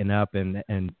 lighten up and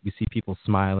we see people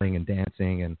smiling and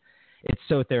dancing, and it's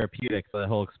so therapeutic, the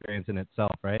whole experience in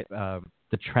itself, right?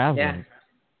 The traveling,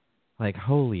 like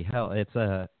holy hell,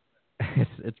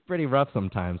 it's pretty rough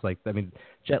sometimes. Like, I mean,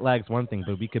 jet lag's one thing,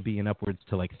 but we could be in upwards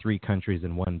to like 3 countries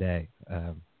in one day.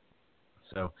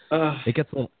 So it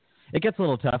gets a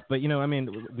little tough, but, you know, I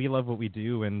mean, we love what we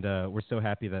do, and we're so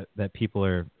happy that people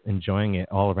are enjoying it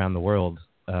all around the world.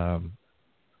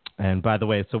 And by the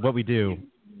way, so what we do,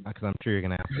 because I'm sure you're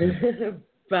going to ask.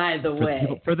 By the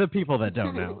way. For the people that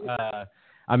don't know,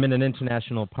 I'm in an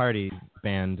international party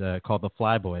band called the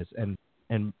Phly Boyz,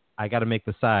 and I got to make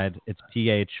the side. It's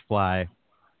PH Phly,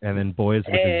 and then Boys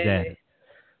with a Z.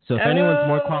 So if anyone's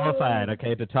more qualified,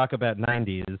 okay, to talk about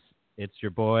 90s, it's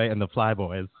your boy and the Phly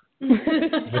Boyz. With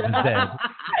a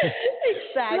Z.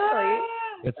 Exactly.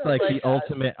 It's like the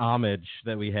ultimate homage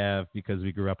that we have because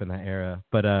we grew up in that era.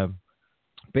 But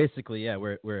basically, yeah,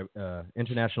 we're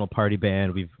international party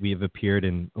band. We've appeared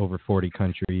in over 40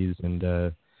 countries,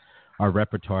 and our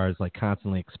repertoire is like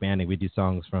constantly expanding. We do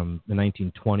songs from the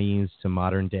 1920s to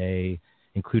modern day,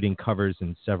 including covers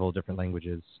in several different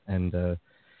languages, and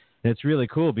it's really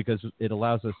cool because it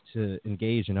allows us to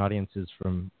engage in audiences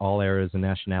from all eras and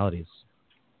nationalities.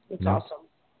 It's awesome.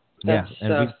 That's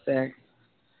so sick.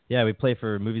 Yeah, we play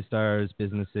for movie stars,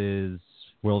 businesses,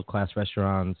 world-class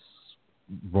restaurants,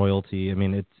 royalty. I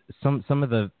mean, it's some of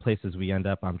the places we end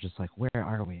up, I'm just like, where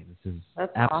are we? This is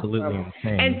absolutely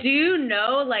insane. And do you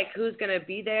know, like, who's going to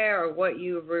be there or what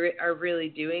you are really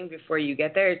doing before you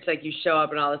get there? It's like you show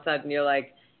up and all of a sudden you're,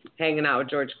 like, hanging out with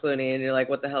George Clooney and you're like,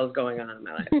 what the hell is going on in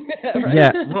my life? Right?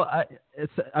 Yeah, well,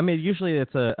 usually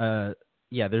it's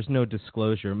there's no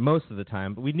disclosure most of the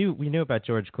time, but we knew about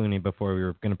George Clooney before we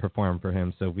were going to perform for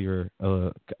him, so we were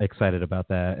excited about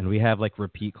that. And we have, like,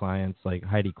 repeat clients like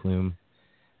Heidi Klum.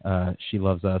 She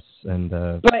loves us, and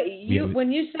but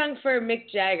when you sung for Mick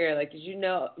Jagger, like, did you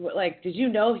know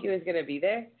he was gonna be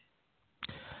there?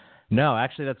 No,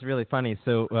 actually, that's really funny.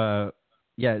 So,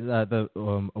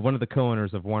 one of the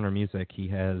co-owners of Warner Music, he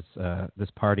has this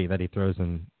party that he throws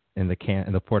in in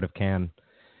the port of Cannes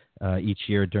each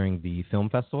year during the film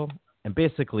festival. And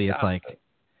basically, it's like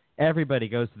everybody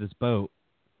goes to this boat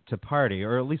to party,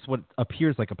 or at least what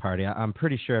appears like a party. I'm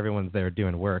pretty sure everyone's there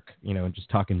doing work, and just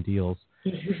talking deals.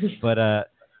 But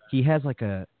he has like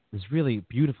this really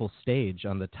beautiful stage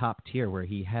on the top tier where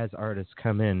he has artists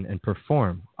come in and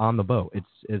perform on the boat.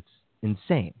 It's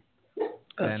insane.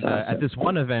 And at this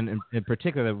one event in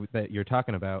particular that you're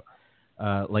talking about,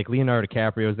 like Leonardo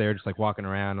DiCaprio's there, just like walking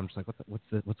around. I'm just like,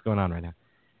 what's going on right now?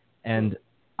 And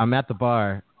I'm at the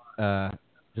bar,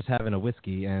 just having a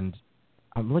whiskey, and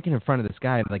I'm looking in front of this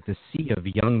guy, like this sea of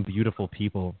young, beautiful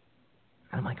people.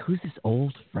 And I'm like, who's this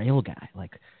old, frail guy?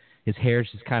 Like, his hair's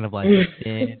just kind of like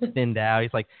thinned out.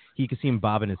 He's like, you can see him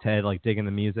bobbing his head, like digging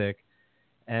the music.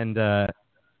 And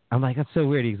I'm like, that's so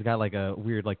weird. He's got like a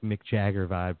weird, like Mick Jagger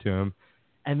vibe to him.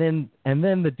 And then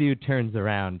the dude turns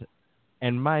around,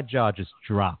 and my jaw just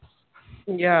drops.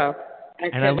 Yeah.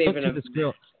 And I look to this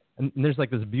girl, and there's like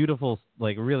this beautiful,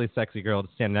 like really sexy girl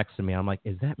standing next to me. I'm like,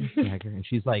 is that Mick Jagger? And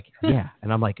she's like, yeah.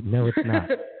 And I'm like, no, it's not.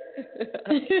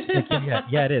 She's like,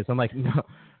 yeah, it is. I'm like, no,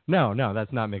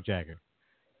 that's not Mick Jagger.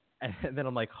 And then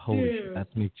I'm like, holy shit,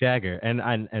 that's Mick Jagger. And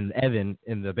Evan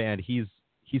in the band, he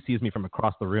sees me from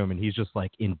across the room, and he's just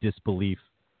like in disbelief.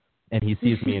 And he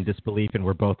sees me in disbelief, and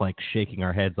we're both like shaking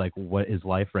our heads like, what is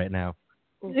life right now?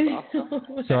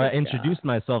 So I introduced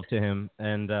myself to him,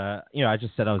 and I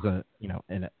just said I was a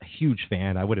huge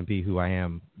fan. I wouldn't be who I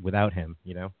am without him,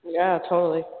 Yeah,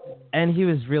 totally. And he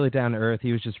was really down to earth.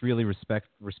 He was just really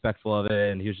respectful of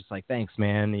it, and he was just like, thanks,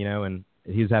 man, and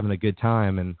he was having a good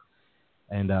time.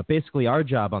 And basically our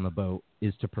job on the boat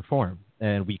is to perform,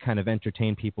 and we kind of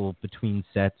entertain people between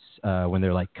sets when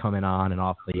they're like coming on and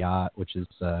off the yacht, which is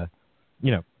a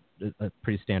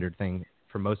pretty standard thing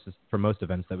for most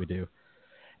events that we do.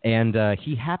 And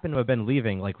he happened to have been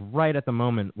leaving like right at the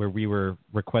moment where we were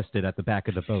requested at the back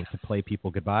of the boat to play people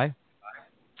goodbye.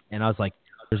 And I was like,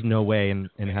 there's no way in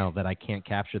hell that I can't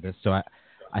capture this. So I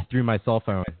threw my cell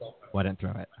phone. Well, I didn't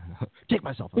throw it. Take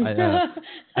my cell phone.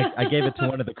 I gave it to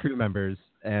one of the crew members,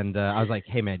 and I was like,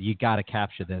 hey, man, you got to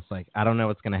capture this. Like, I don't know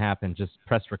what's going to happen. Just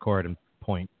press record and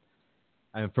point.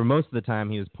 And for most of the time,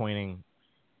 he was pointing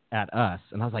at us.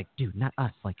 And I was like, dude, not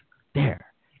us. Like, there,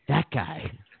 that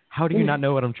guy. How do you not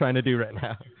know what I'm trying to do right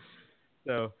now?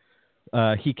 So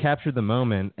he captured the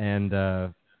moment, and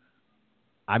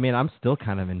I'm still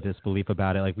kind of in disbelief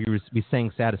about it. Like we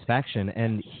sang Satisfaction,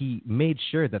 and he made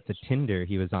sure that the Tinder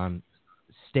he was on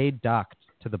stayed docked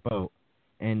to the boat,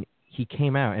 and he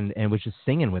came out and was just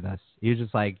singing with us. He was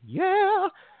just like, yeah,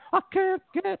 I can't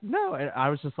get no. And I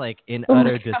was just like in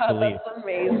utter disbelief. That's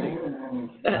amazing.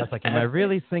 I was like, am I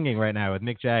really singing right now with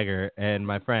Mick Jagger and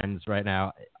my friends right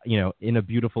now, in a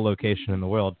beautiful location in the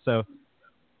world? So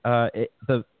it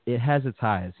has its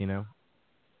highs,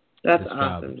 That's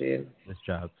awesome, dude. This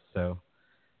job. So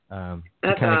that's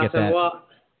to kind of awesome.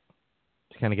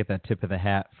 to kind of get that tip of the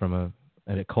hat from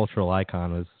a cultural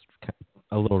icon was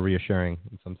a little reassuring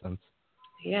in some sense.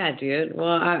 Yeah, dude.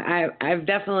 Well, I've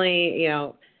definitely,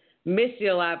 missed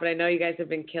you a lot, but I know you guys have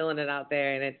been killing it out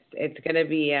there, and it's gonna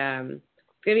be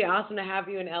awesome to have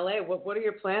you in LA. What are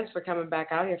your plans for coming back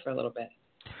out here for a little bit?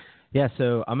 Yeah,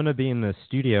 so I'm gonna be in the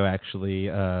studio actually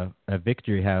at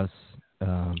Victory House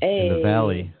in the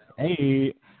Valley.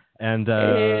 Hey. And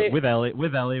with Ellie,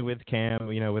 with Cam,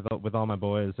 with all my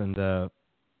boys, and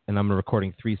I'm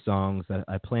recording 3 songs that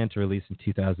I plan to release in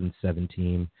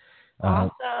 2017.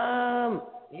 Awesome.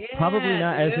 Yeah, probably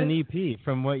not dude. as an EP,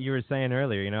 from what you were saying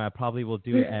earlier. I probably will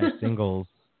do it as singles,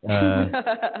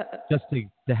 just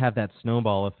to have that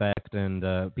snowball effect, and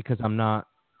because I'm not,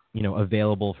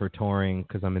 available for touring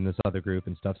because I'm in this other group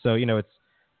and stuff. So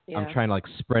I'm trying to like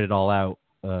spread it all out,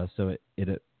 so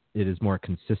it is more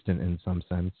consistent in some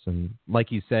sense. And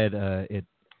like you said,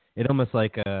 it almost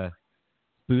like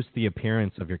boosts the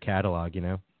appearance of your catalog.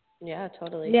 Yeah,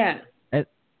 totally. Yeah.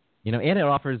 And it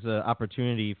offers an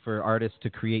opportunity for artists to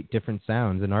create different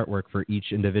sounds and artwork for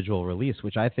each individual release,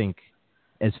 which I think,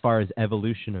 as far as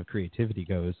evolution of creativity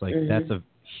goes, like that's a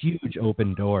huge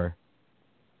open door.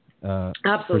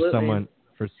 Absolutely.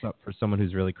 For someone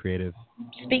who's really creative.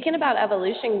 Speaking about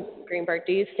evolution, Greenberg,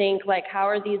 do you think, like, how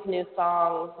are these new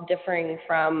songs differing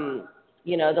from,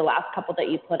 the last couple that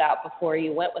you put out before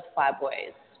you went with Phly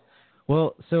Boyz?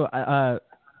 Well, so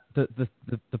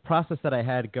the process that I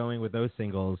had going with those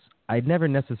singles, I never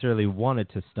necessarily wanted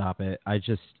to stop it. I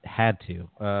just had to.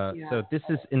 So this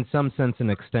is, in some sense,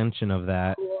 an extension of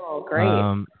that. Cool,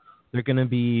 great. They're going to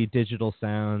be digital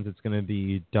sounds. It's going to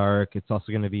be dark. It's also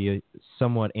going to be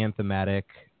somewhat anthematic.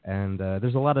 And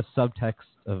there's a lot of subtext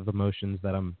of emotions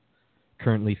that I'm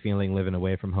currently feeling living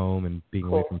away from home and being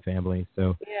away from family.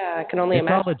 So yeah, I can only it's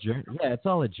imagine. all a journey. Yeah, it's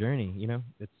all a journey.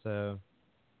 It's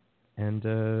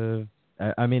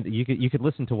I mean, you could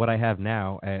listen to what I have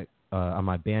now at on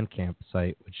my Bandcamp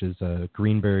site, which is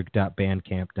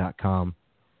greenberg.bandcamp.com.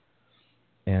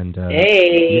 And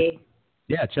hey.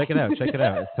 yeah, check it out. Check it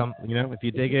out. If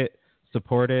you dig it,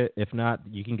 support it. If not,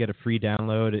 you can get a free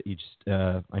download. You just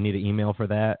I need an email for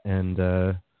that, and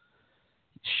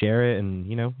share it. And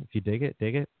if you dig it,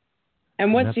 dig it.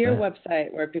 And what's your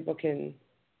website where people can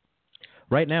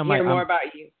right now hear more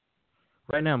about you?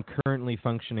 Right now, I'm currently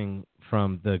functioning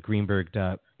from the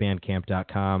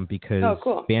greenberg.bandcamp.com because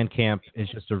Bandcamp is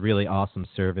just a really awesome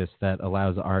service that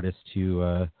allows artists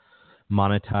to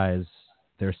monetize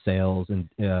their sales and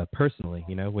personally,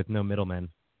 with no middlemen.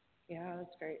 Yeah,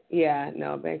 that's great. Yeah,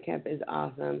 no, Bandcamp is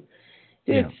awesome,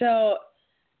 dude. Yeah. So,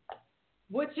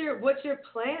 what's your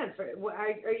plan for?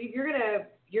 You're gonna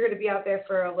be out there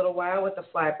for a little while with the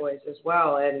Phly Boyz as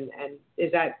well, and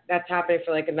is that's happening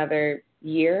for like another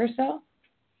year or so?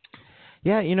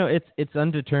 Yeah, it's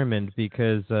undetermined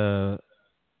because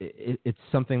it's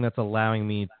something that's allowing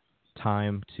me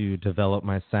time to develop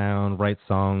my sound, write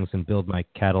songs, and build my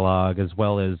catalog, as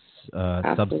well as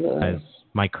subsidize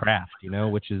my craft.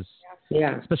 Which is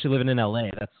especially living in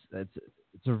LA.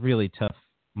 It's a really tough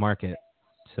market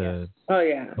to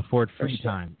afford free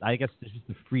time. I guess there's just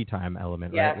the free time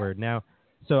element, right? Where now,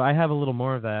 so I have a little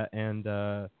more of that, and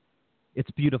it's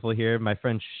beautiful here. My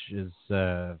French is,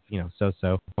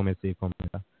 so-so.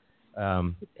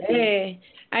 Hey,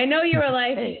 I know you were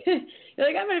like, you're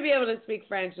like, I'm going to be able to speak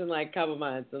French in like a couple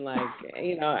months. And like,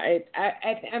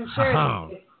 I'm sure.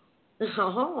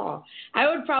 I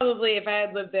would probably, if I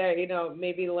had lived there,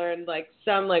 maybe learn like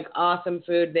some like awesome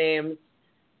food names,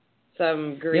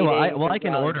 some greetings. Yeah, I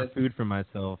can order food for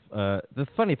myself. The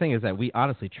funny thing is that we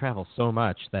honestly travel so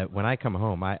much that when I come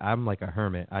home, I'm like a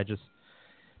hermit. The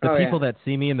people that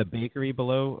see me in the bakery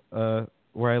below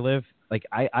where I live, like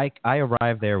I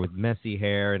arrive there with messy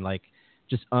hair and like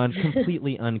just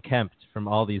completely unkempt from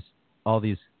all this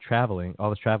traveling,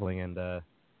 and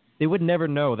they would never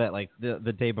know that like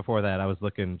the day before that I was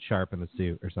looking sharp in the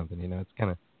suit or something.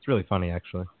 It's really funny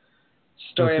actually.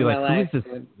 Story of my life. Who's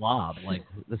this slob? Like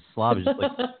this slob is just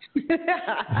like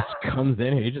just comes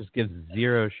in here. He just gives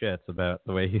zero shits about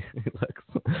the way he looks.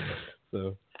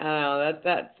 So I don't know.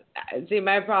 That's see,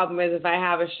 my problem is if I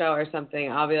have a show or something,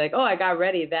 I'll be like, oh, I got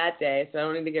ready that day, so I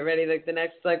don't need to get ready like the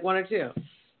next like one or two.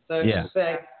 So it's just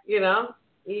like you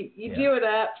do it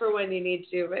up for when you need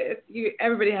to, but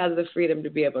everybody has the freedom to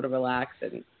be able to relax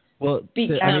and be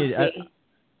comfy.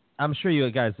 I'm sure you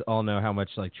guys all know how much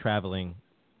like traveling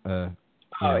works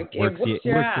you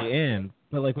in.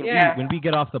 But like when we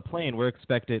get off the plane, we're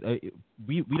expected.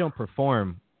 We don't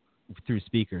perform through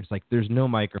speakers. Like there's no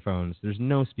microphones, there's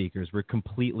no speakers. We're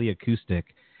completely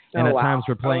acoustic, and at times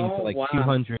we're playing to like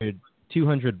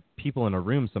 200 people in a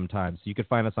room. Sometimes you could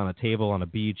find us on a table, on a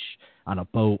beach, on a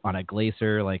boat, on a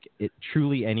glacier, like it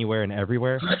truly anywhere and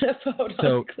everywhere.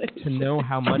 So to know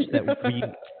how much that we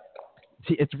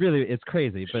it's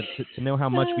crazy, but to know how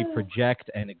much we project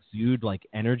and exude like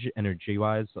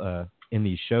energy-wise in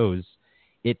these shows,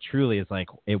 it truly is like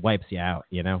it wipes you out,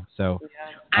 So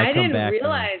I didn't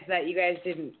realize that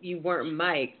you weren't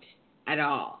mic'd at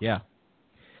all. Yeah.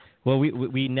 Well,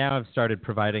 we now have started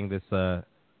providing this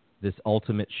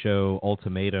ultimate show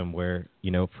ultimatum where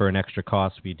for an extra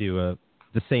cost we do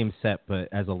the same set but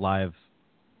as a live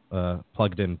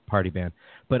plugged-in party band.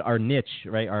 But our niche,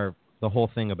 right? The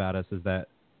whole thing about us is that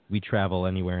we travel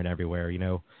anywhere and everywhere.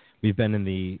 We've been in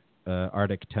the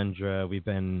Arctic tundra, we've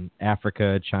been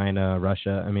Africa, China,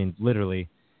 Russia. I mean, literally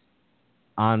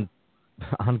on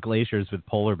glaciers with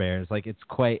polar bears. Like it's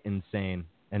quite insane,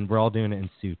 and we're all doing it in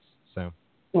suits. So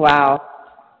wow,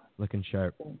 looking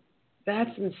sharp.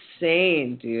 That's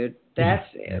insane, dude. That's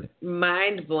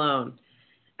mind blown.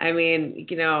 I mean,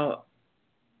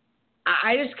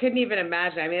 I just couldn't even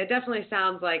imagine. I mean, it definitely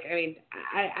sounds like,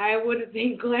 I wouldn't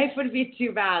think life would be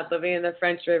too bad living in the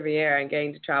French Riviera and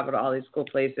getting to travel to all these cool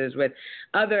places with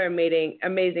other amazing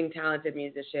talented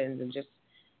musicians and just,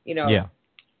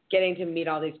 getting to meet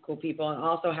all these cool people and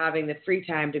also having the free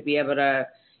time to be able to,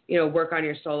 work on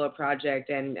your solo project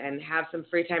and have some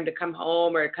free time to come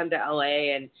home or come to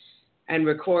LA and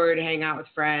record, hang out with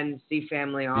friends, see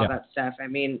family, all that stuff. I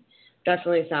mean,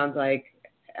 definitely sounds like,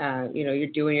 you're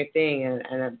doing your thing,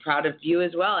 and I'm proud of you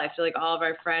as well. I feel like all of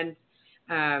our friends,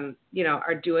 are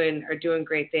doing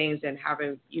great things, and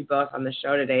having you both on the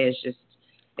show today is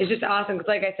just awesome. Because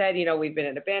like I said, we've been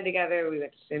in a band together, we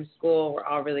went to the same school, we're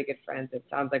all really good friends. It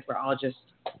sounds like we're all just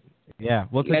Yeah,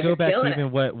 well, You to guys go are back to killing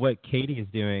even what Katie is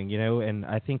doing, and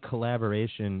I think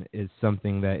collaboration is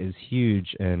something that is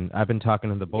huge. And I've been talking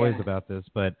to the boys about this,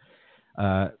 but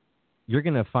you're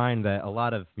going to find that a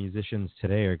lot of musicians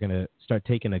today are going to start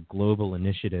taking a global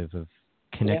initiative of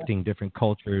connecting different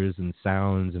cultures and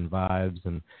sounds and vibes.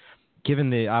 And given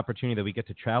the opportunity that we get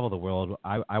to travel the world,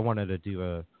 I wanted to do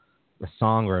a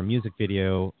song or a music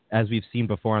video, as we've seen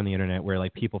before on the internet, where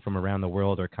like people from around the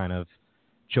world are kind of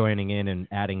joining in and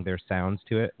adding their sounds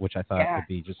to it, which I thought would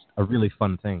be just a really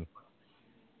fun thing.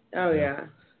 Oh, yeah.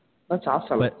 That's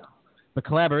awesome. But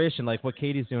collaboration, like what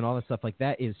Katie's doing, all that stuff, like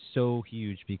that is so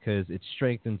huge because it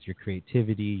strengthens your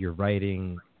creativity, your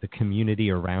writing, the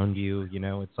community around you.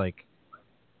 It's like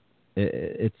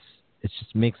it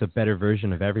just makes a better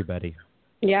version of everybody.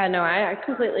 Yeah, no, I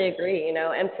completely agree,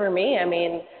 And for me, I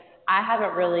mean, I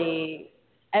haven't really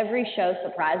 – every show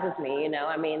surprises me,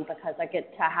 because I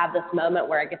get to have this moment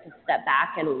where I get to step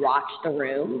back and watch the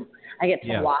room. I get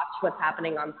to watch what's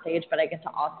happening on stage, but I get to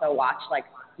also watch, like,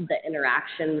 the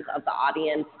interactions of the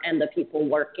audience and the people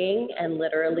working. And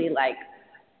literally, like,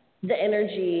 the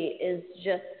energy is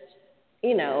just,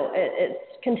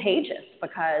 it's contagious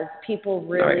because people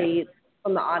really –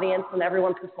 from the audience and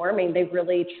everyone performing, they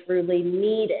really, truly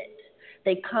need it.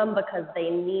 They come because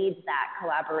they need that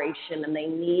collaboration and they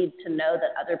need to know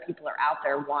that other people are out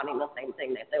there wanting the same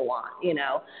thing that they want,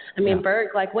 I mean,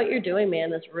 Berg, like what you're doing,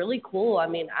 man, is really cool. I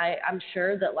mean, I'm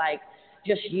sure that like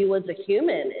just you as a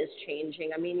human is changing.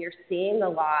 I mean, you're seeing a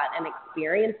lot and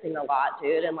experiencing a lot,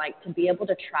 dude. And like to be able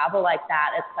to travel like that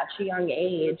at such a young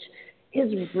age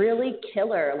is really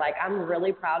killer. Like, I'm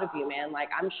really proud of you, man. Like,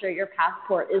 I'm sure your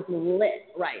passport is lit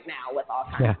right now with all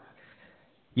kinds.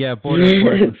 Yeah,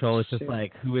 border control is just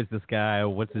like, who is this guy?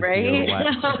 What's his deal? Why?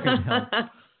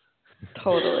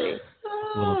 Totally. It's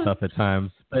a little tough at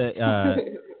times, but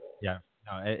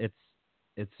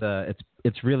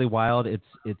it's really wild. It's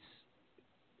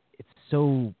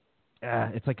so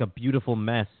it's like a beautiful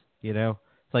mess, It's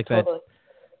like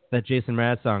that Jason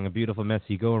Mraz song, A Beautiful Mess.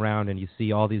 You go around and you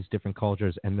see all these different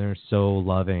cultures, and they're so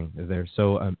loving. They're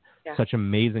so such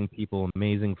amazing people,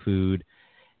 amazing food.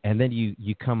 And then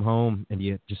you come home and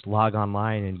you just log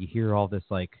online and you hear all this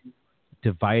like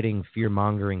dividing,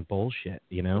 fear-mongering bullshit,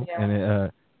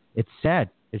 And it's sad.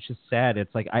 It's just sad.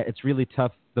 It's like it's really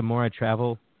tough. The more I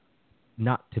travel,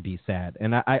 not to be sad.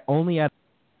 And I only add,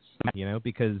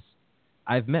 because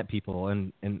I've met people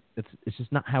and it's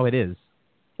just not how it is.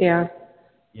 Yeah.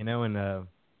 And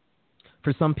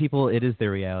for some people it is their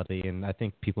reality, and I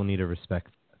think people need to respect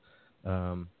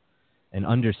and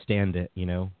understand it,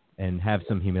 and have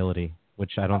some humility,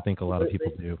 which I don't think a lot of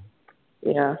people do.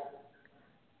 Yeah.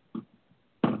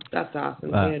 That's awesome,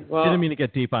 dude. Well, didn't mean to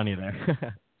get deep on you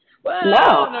there. Well,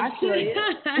 no, actually.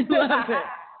 I love it.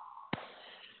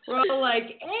 We're all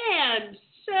like, and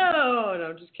so. No,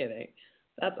 I'm just kidding.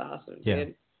 That's awesome,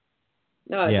 dude.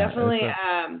 No, definitely.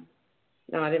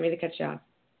 No, I didn't mean to cut you off.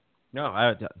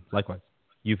 No, likewise.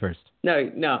 You first.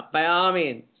 No, by all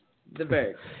means, the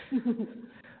bird.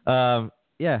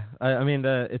 I mean,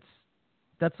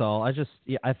 that's all.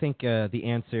 I think the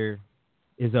answer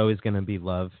is always going to be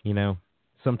love.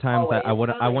 Sometimes I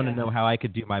want to know how I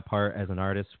could do my part as an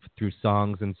artist through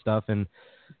songs and stuff. And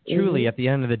truly, at the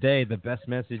end of the day, the best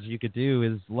message you could do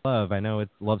is love. I know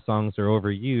love songs are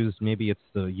overused. Maybe it's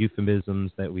the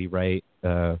euphemisms that we write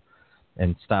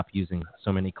and stop using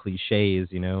so many cliches.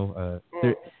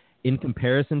 In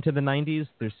comparison to the 90s,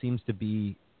 there seems to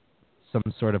be some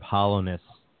sort of hollowness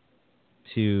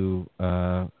to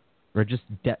or just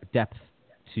depth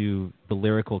to the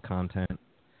lyrical content,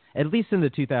 at least in the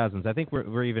 2000s. I think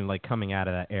we're even like coming out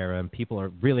of that era, and people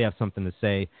really have something to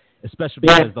say, especially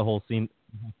because the whole scene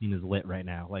is lit right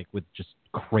now, like with just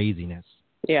craziness.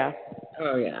 Yeah.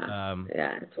 Oh yeah.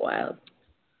 It's wild.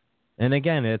 And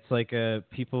again, it's like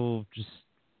people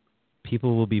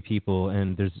will be people,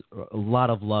 and there's a lot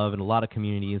of love and a lot of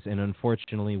communities, and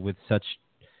unfortunately, with such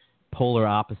polar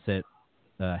opposite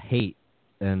hate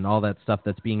and all that stuff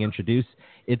that's being introduced,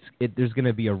 there's going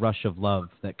to be a rush of love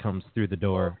that comes through the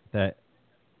door that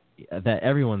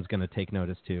everyone's going to take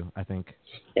notice to, I think.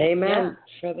 Amen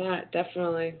for that,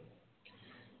 definitely.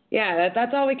 Yeah,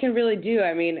 that's all we can really do.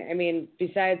 I mean,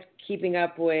 besides keeping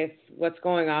up with what's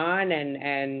going on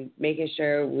and making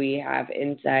sure we have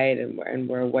insight and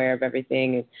we're aware of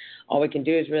everything, and all we can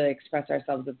do is really express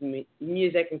ourselves with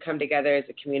music and come together as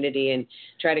a community and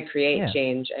try to create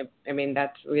change. I mean,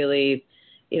 that's really,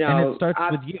 And it starts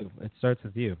with you. It starts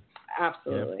with you.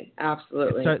 Absolutely,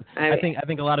 absolutely. I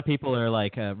think a lot of people are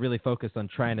like really focused on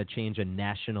trying to change a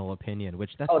national opinion,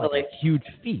 which that's like a huge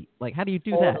feat. Like, how do you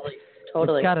do that?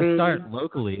 Totally. It's got to start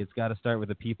locally. It's got to start with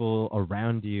the people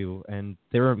around you, and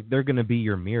they're going to be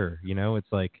your mirror. You know,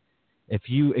 it's like if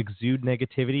you exude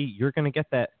negativity, you're going to get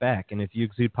that back, and if you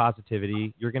exude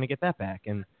positivity, you're going to get that back,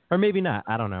 and or maybe not.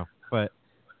 I don't know, but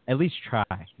at least try.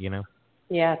 You know.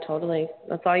 Yeah, totally.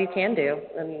 That's all you can do.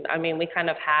 And I mean, we kind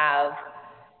of have,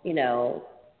 you know,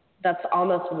 that's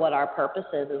almost what our purpose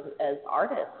is as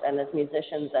artists and as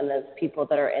musicians and as people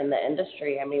that are in the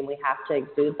industry. I mean, we have to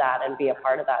exude that and be a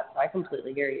part of that. So I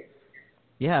completely hear you.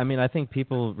 Yeah, I mean, I think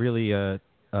people really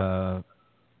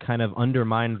kind of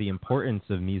undermine the importance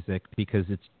of music because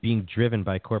it's being driven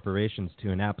by corporations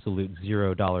to an absolute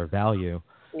 $0 value.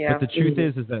 Yeah. But the truth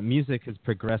is that music has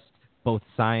progressed both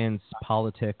science,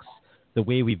 politics, the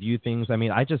way we view things. I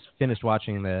mean, I just finished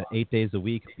watching the 8 Days a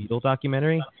Week Beatle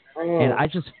documentary, and I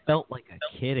just felt like a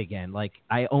kid again. Like,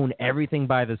 I own everything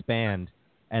by this band,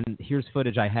 and here's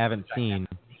footage I haven't seen.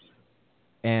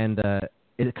 And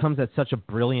it comes at such a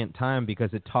brilliant time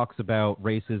because it talks about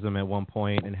racism at one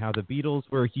point and how the Beatles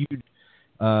were a huge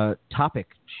topic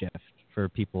shift for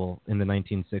people in the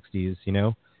 1960s, you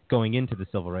know, going into the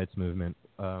civil rights movement.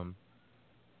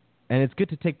 And it's good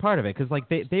to take part of it because, like,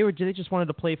 they just wanted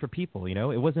to play for people, you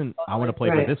know. It wasn't I want to play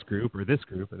for this group or this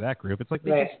group or that group. It's like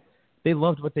they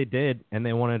loved what they did and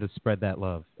they wanted to spread that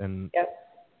love, and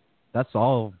that's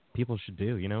all people should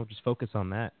do, you know. Just focus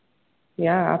on that.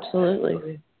 Yeah,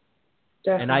 absolutely.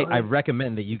 Definitely. And I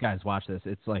recommend that you guys watch this.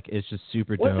 It's just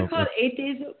super dope. What's it called? 8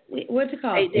 days. What's it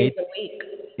called? 8 days a week.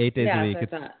 8 days a week.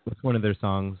 It's one of their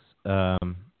songs,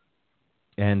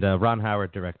 and Ron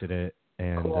Howard directed it,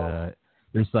 and. Cool.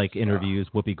 There's, like, interviews.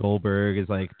 Whoopi Goldberg is,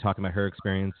 like, talking about her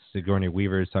experience. Sigourney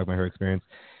Weaver is talking about her experience.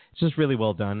 It's just really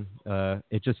well done.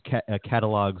 It just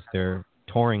catalogs their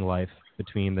touring life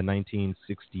between the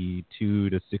 1962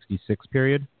 to 66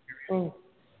 period. And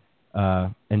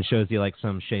shows you, like,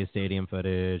 some Shea Stadium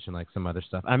footage and, like, some other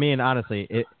stuff. I mean, honestly,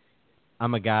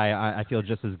 I'm a guy. I feel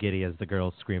just as giddy as the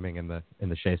girls screaming in the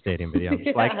Shea Stadium video. I'm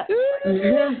just like,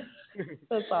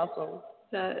 That's awesome.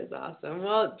 That is awesome.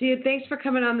 Well, dude, thanks for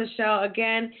coming on the show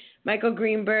again, Michael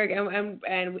Greenberg, and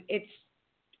is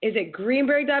it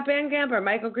Greenberg.bandcamp or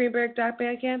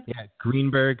michaelgreenberg.bandcamp? Yeah,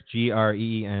 Greenberg,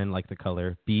 GREEN, like the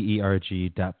color,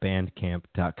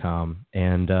 BERG.bandcamp.com.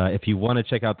 And if you want to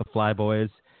check out the Phly Boyz,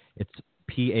 it's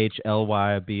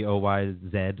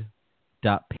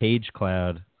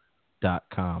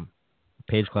PHLYBOYZ.pagecloud.com.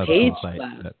 Pagecloud is a cool site.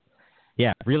 But,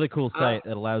 yeah, really cool site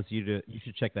that allows you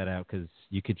should check that out because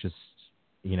you could just,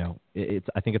 you know,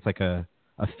 I think it's like a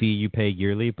fee you pay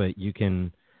yearly, but you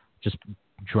can just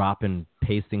drop and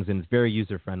paste things in. It's very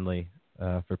user friendly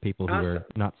for people who are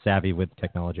not savvy with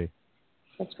technology.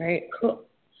 That's great. Cool.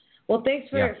 Well, thanks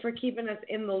for keeping us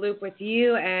in the loop with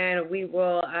you, and we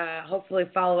will hopefully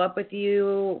follow up with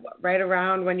you right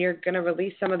around when you're going to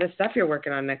release some of the stuff you're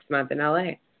working on next month in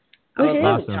LA. I would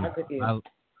love to talk with you.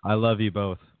 I love you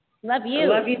both. Love you. I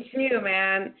love you too,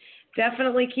 man.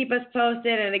 Definitely keep us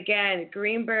posted. And again,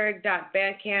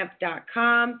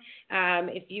 greenberg.bandcamp.com.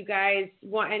 If you guys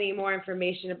want any more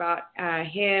information about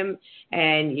him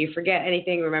and you forget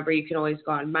anything, remember you can always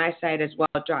go on my site as well.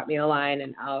 Drop me a line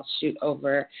and I'll shoot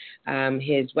over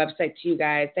his website to you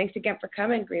guys. Thanks again for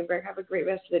coming, Greenberg. Have a great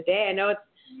rest of the day. I know it's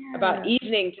about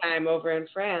evening time over in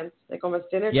France, like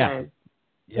almost dinner time.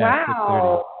 Yeah,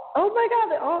 wow. Oh, my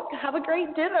God. Oh, have a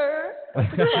great dinner.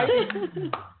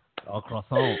 Au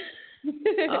croissant.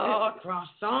 Oh,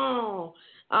 croissant.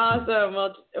 Awesome.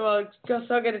 Well, it's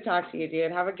so good to talk to you,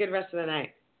 dude. Have a good rest of the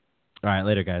night. All right,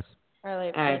 later, guys. All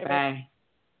right, bye.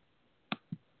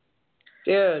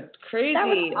 Dude, crazy. That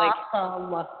was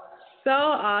awesome. So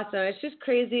awesome. It's just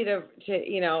crazy to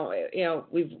you know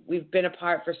we've been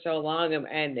apart for so long,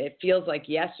 and it feels like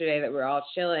yesterday that we're all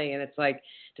chilling, and it's like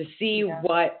to see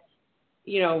what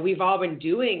we've all been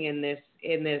doing in this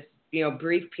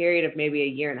brief period of maybe a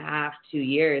year and a half, 2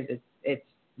 years. It's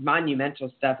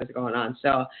monumental stuff is going on.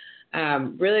 So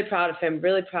really proud of him,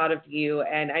 really proud of you.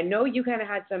 And I know you kind of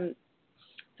had some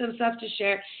stuff to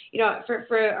share.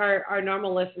 For our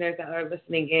normal listeners that are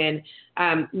listening in,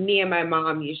 me and my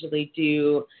mom usually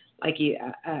do like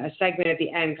a segment at the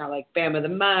end called like Bam of the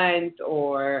Month,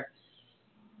 or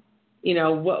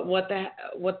what the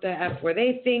F were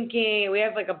they thinking? We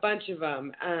have like a bunch of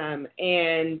them.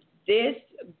 And this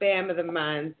Bam of the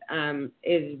Month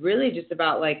is really just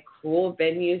about like cool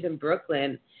venues in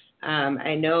Brooklyn.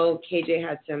 I know KJ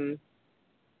had some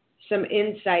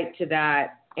insight to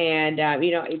that, and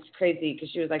it's crazy because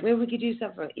she was like, maybe we could do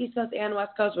stuff from East Coast and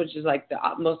West Coast, which is like the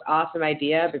most awesome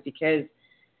idea. But because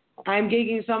I'm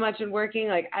gigging so much and working,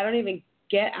 like I don't even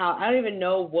get out. I don't even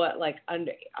know what like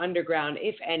underground,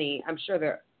 if any. I'm sure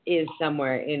there is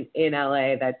somewhere in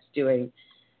LA that's doing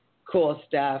cool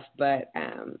stuff, but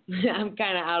I'm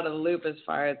kind of out of the loop as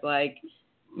far as like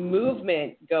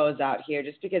movement goes out here,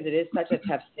 just because it is such a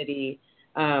tough city,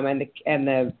 and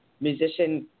the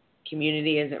musician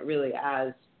community isn't really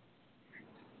as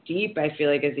deep, I feel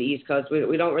like, as the East Coast.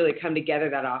 We don't really come together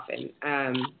that often.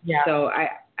 So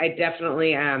I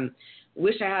definitely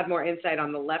wish I had more insight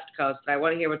on the left coast, but I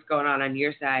want to hear what's going on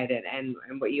your side and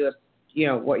what you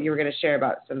have, what you were going to share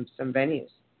about some venues.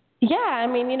 Yeah, I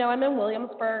mean, I'm in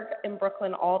Williamsburg in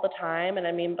Brooklyn all the time. And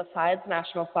I mean, besides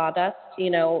National Sawdust,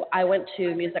 I went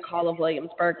to Music Hall of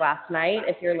Williamsburg last night.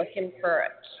 If you're looking for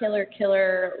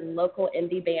killer local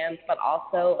indie bands, but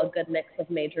also a good mix of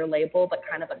major label, but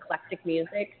kind of eclectic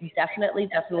music, definitely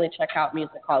check out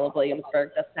Music Hall of Williamsburg.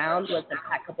 The sound was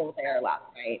impeccable there last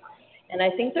night. And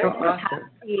I think their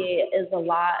capacity is a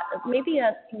lot, maybe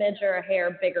a smidge or a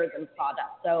hair bigger than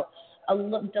Sawdust. So a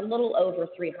little over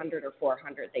 300 or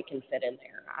 400 they can fit in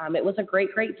there. It was a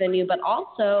great venue, but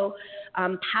also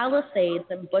Palisades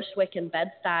and Bushwick and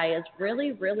Bed-Stuy is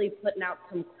really putting out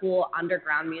some cool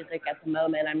underground music at the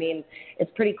moment. I mean,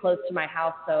 it's pretty close to my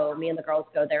house, so me and the girls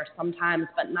go there sometimes,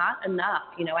 but not enough.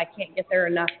 I can't get there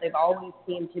enough. They've always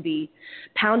seemed to be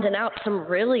pounding out some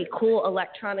really cool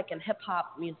electronic and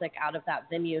hip-hop music out of that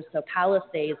venue. So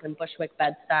Palisades and Bushwick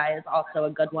Bed-Stuy is also a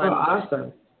good one. Oh,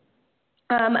 awesome.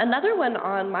 Another one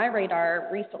on my radar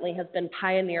recently has been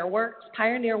Pioneer Works.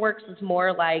 Pioneer Works is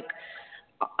more like,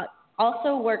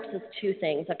 also works as two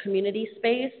things, a community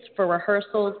space for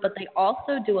rehearsals, but they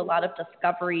also do a lot of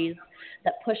discoveries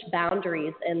that push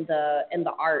boundaries in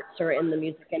the arts or in the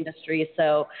music industry.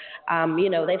 So,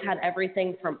 they've had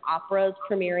everything from operas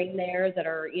premiering there that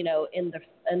are,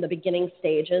 in the beginning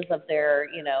stages of their,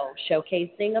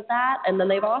 showcasing of that. And then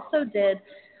they've also did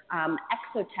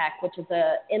Exotech, which is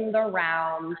a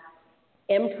in-the-round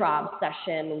improv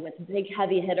session with big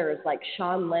heavy hitters like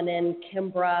Sean Lennon,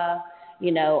 Kimbra,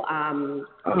 and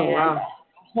a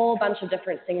whole bunch of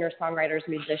different singers, songwriters,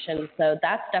 musicians. So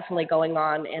that's definitely going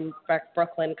on in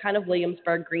Brooklyn, kind of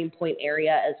Williamsburg, Greenpoint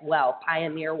area as well,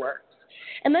 Pioneer Works.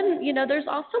 And then, there's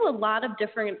also a lot of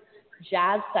different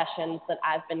jazz sessions that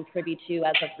I've been privy to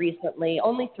as of recently.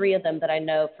 Only 3 of them that I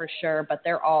know for sure, but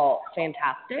they're all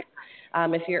fantastic.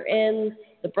 If you're in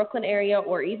the Brooklyn area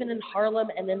or even in Harlem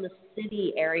and in the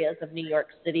city areas of New York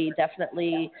City,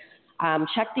 definitely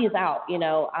check these out.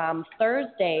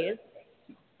 Thursdays,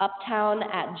 Uptown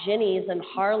at Ginny's in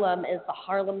Harlem is the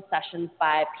Harlem Sessions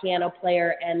by piano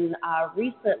player and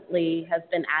recently has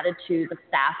been added to the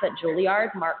staff at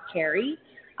Juilliard, Mark Carey.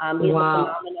 He's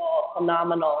a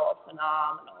phenomenal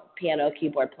piano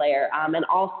keyboard player in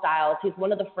all styles. He's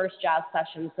one of the first jazz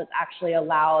sessions that's actually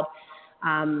allowed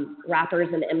rappers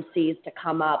and MCs to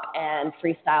come up and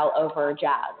freestyle over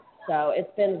jazz. So it's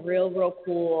been real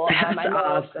cool. That's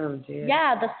awesome, dude.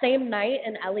 Yeah, the same night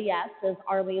in LES is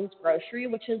Arlene's Grocery,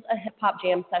 which is a hip-hop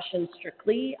jam session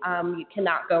strictly. You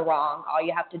cannot go wrong. All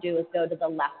you have to do is go to the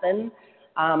lesson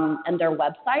and their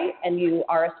website, and you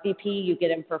RSVP, you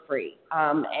get in for free.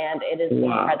 And it is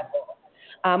incredible.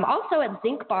 Also at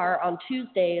Zinc Bar on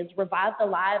Tuesdays, Revive the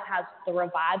Live has the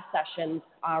Revive sessions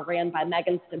ran by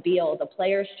Megan Stabile. The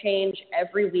players change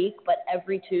every week, but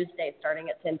every Tuesday starting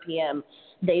at 10 p.m.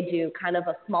 they do kind of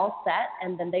a small set,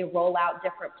 and then they roll out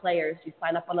different players. You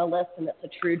sign up on a list, and it's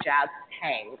a true jazz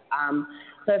hang.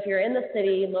 So if you're in the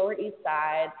city, Lower East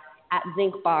Side, at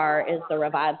Zinc Bar is the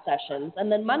Revive sessions.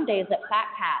 And then Mondays at Fat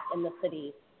Cat in the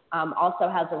city also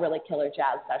has a really killer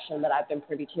jazz session that I've been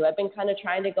privy to. I've been kind of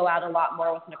trying to go out a lot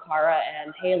more with Nakara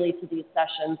and Haley to these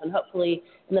sessions, and hopefully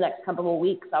in the next couple of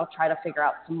weeks I'll try to figure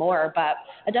out some more. But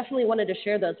I definitely wanted to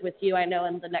share those with you. I know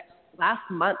in the last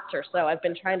month or so I've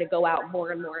been trying to go out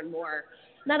more and more,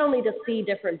 not only to see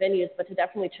different venues, but to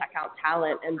definitely check out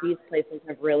talent. And these places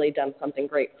have really done something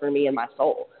great for me and my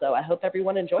soul. So I hope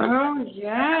everyone enjoys it. Oh,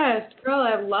 yes. Girl,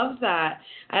 I love that.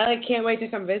 I can't wait to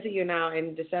come visit you now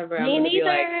in December. Me neither.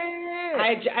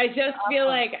 I just feel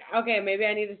like, okay, maybe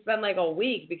I need to spend a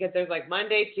week because there's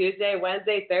Monday, Tuesday,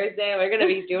 Wednesday, Thursday. We're going to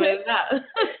be doing that.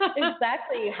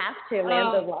 Exactly. You have to,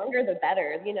 man. The longer, the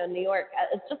better. New York,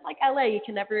 it's just like LA.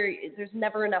 There's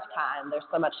never enough time. There's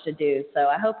so much to do. So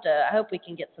I hope we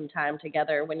can get some time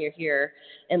together when you're here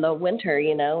in the winter,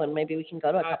 and maybe we can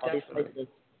go to a couple of these places.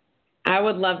 I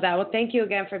would love that. Well, thank you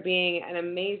again for being an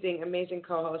amazing, amazing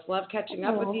co-host. Love catching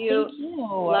up with you. Thank you.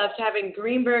 Loved having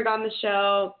Greenberg on the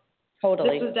show.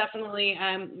 Totally. This was definitely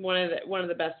one of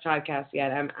the best podcasts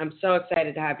yet. I'm so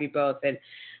excited to have you both, and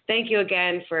thank you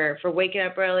again for waking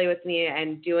up early with me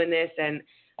and doing this. And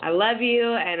I love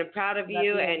you, and I'm proud of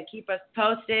you, and keep us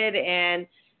posted. And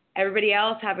Everybody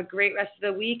else, have a great rest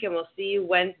of the week, and we'll see you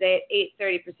Wednesday at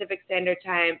 8:30 Pacific Standard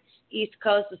Time. East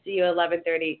Coast, we'll see you at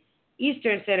 11:30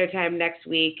 Eastern Standard Time next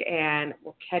week, and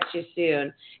we'll catch you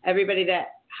soon. Everybody that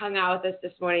hung out with us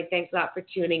this morning, thanks a lot for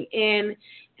tuning in.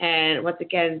 And once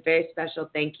again, very special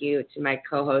thank you to my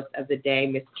co-host of the day,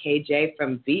 Miss KJ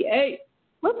from VA.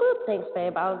 Whoop, whoop. Thanks,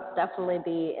 babe. I'll definitely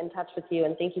be in touch with you,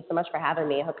 and thank you so much for having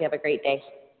me. I hope you have a great day.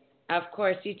 Of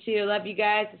course, you too. Love you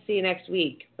guys. See you next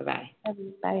week. Bye-bye.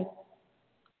 Bye.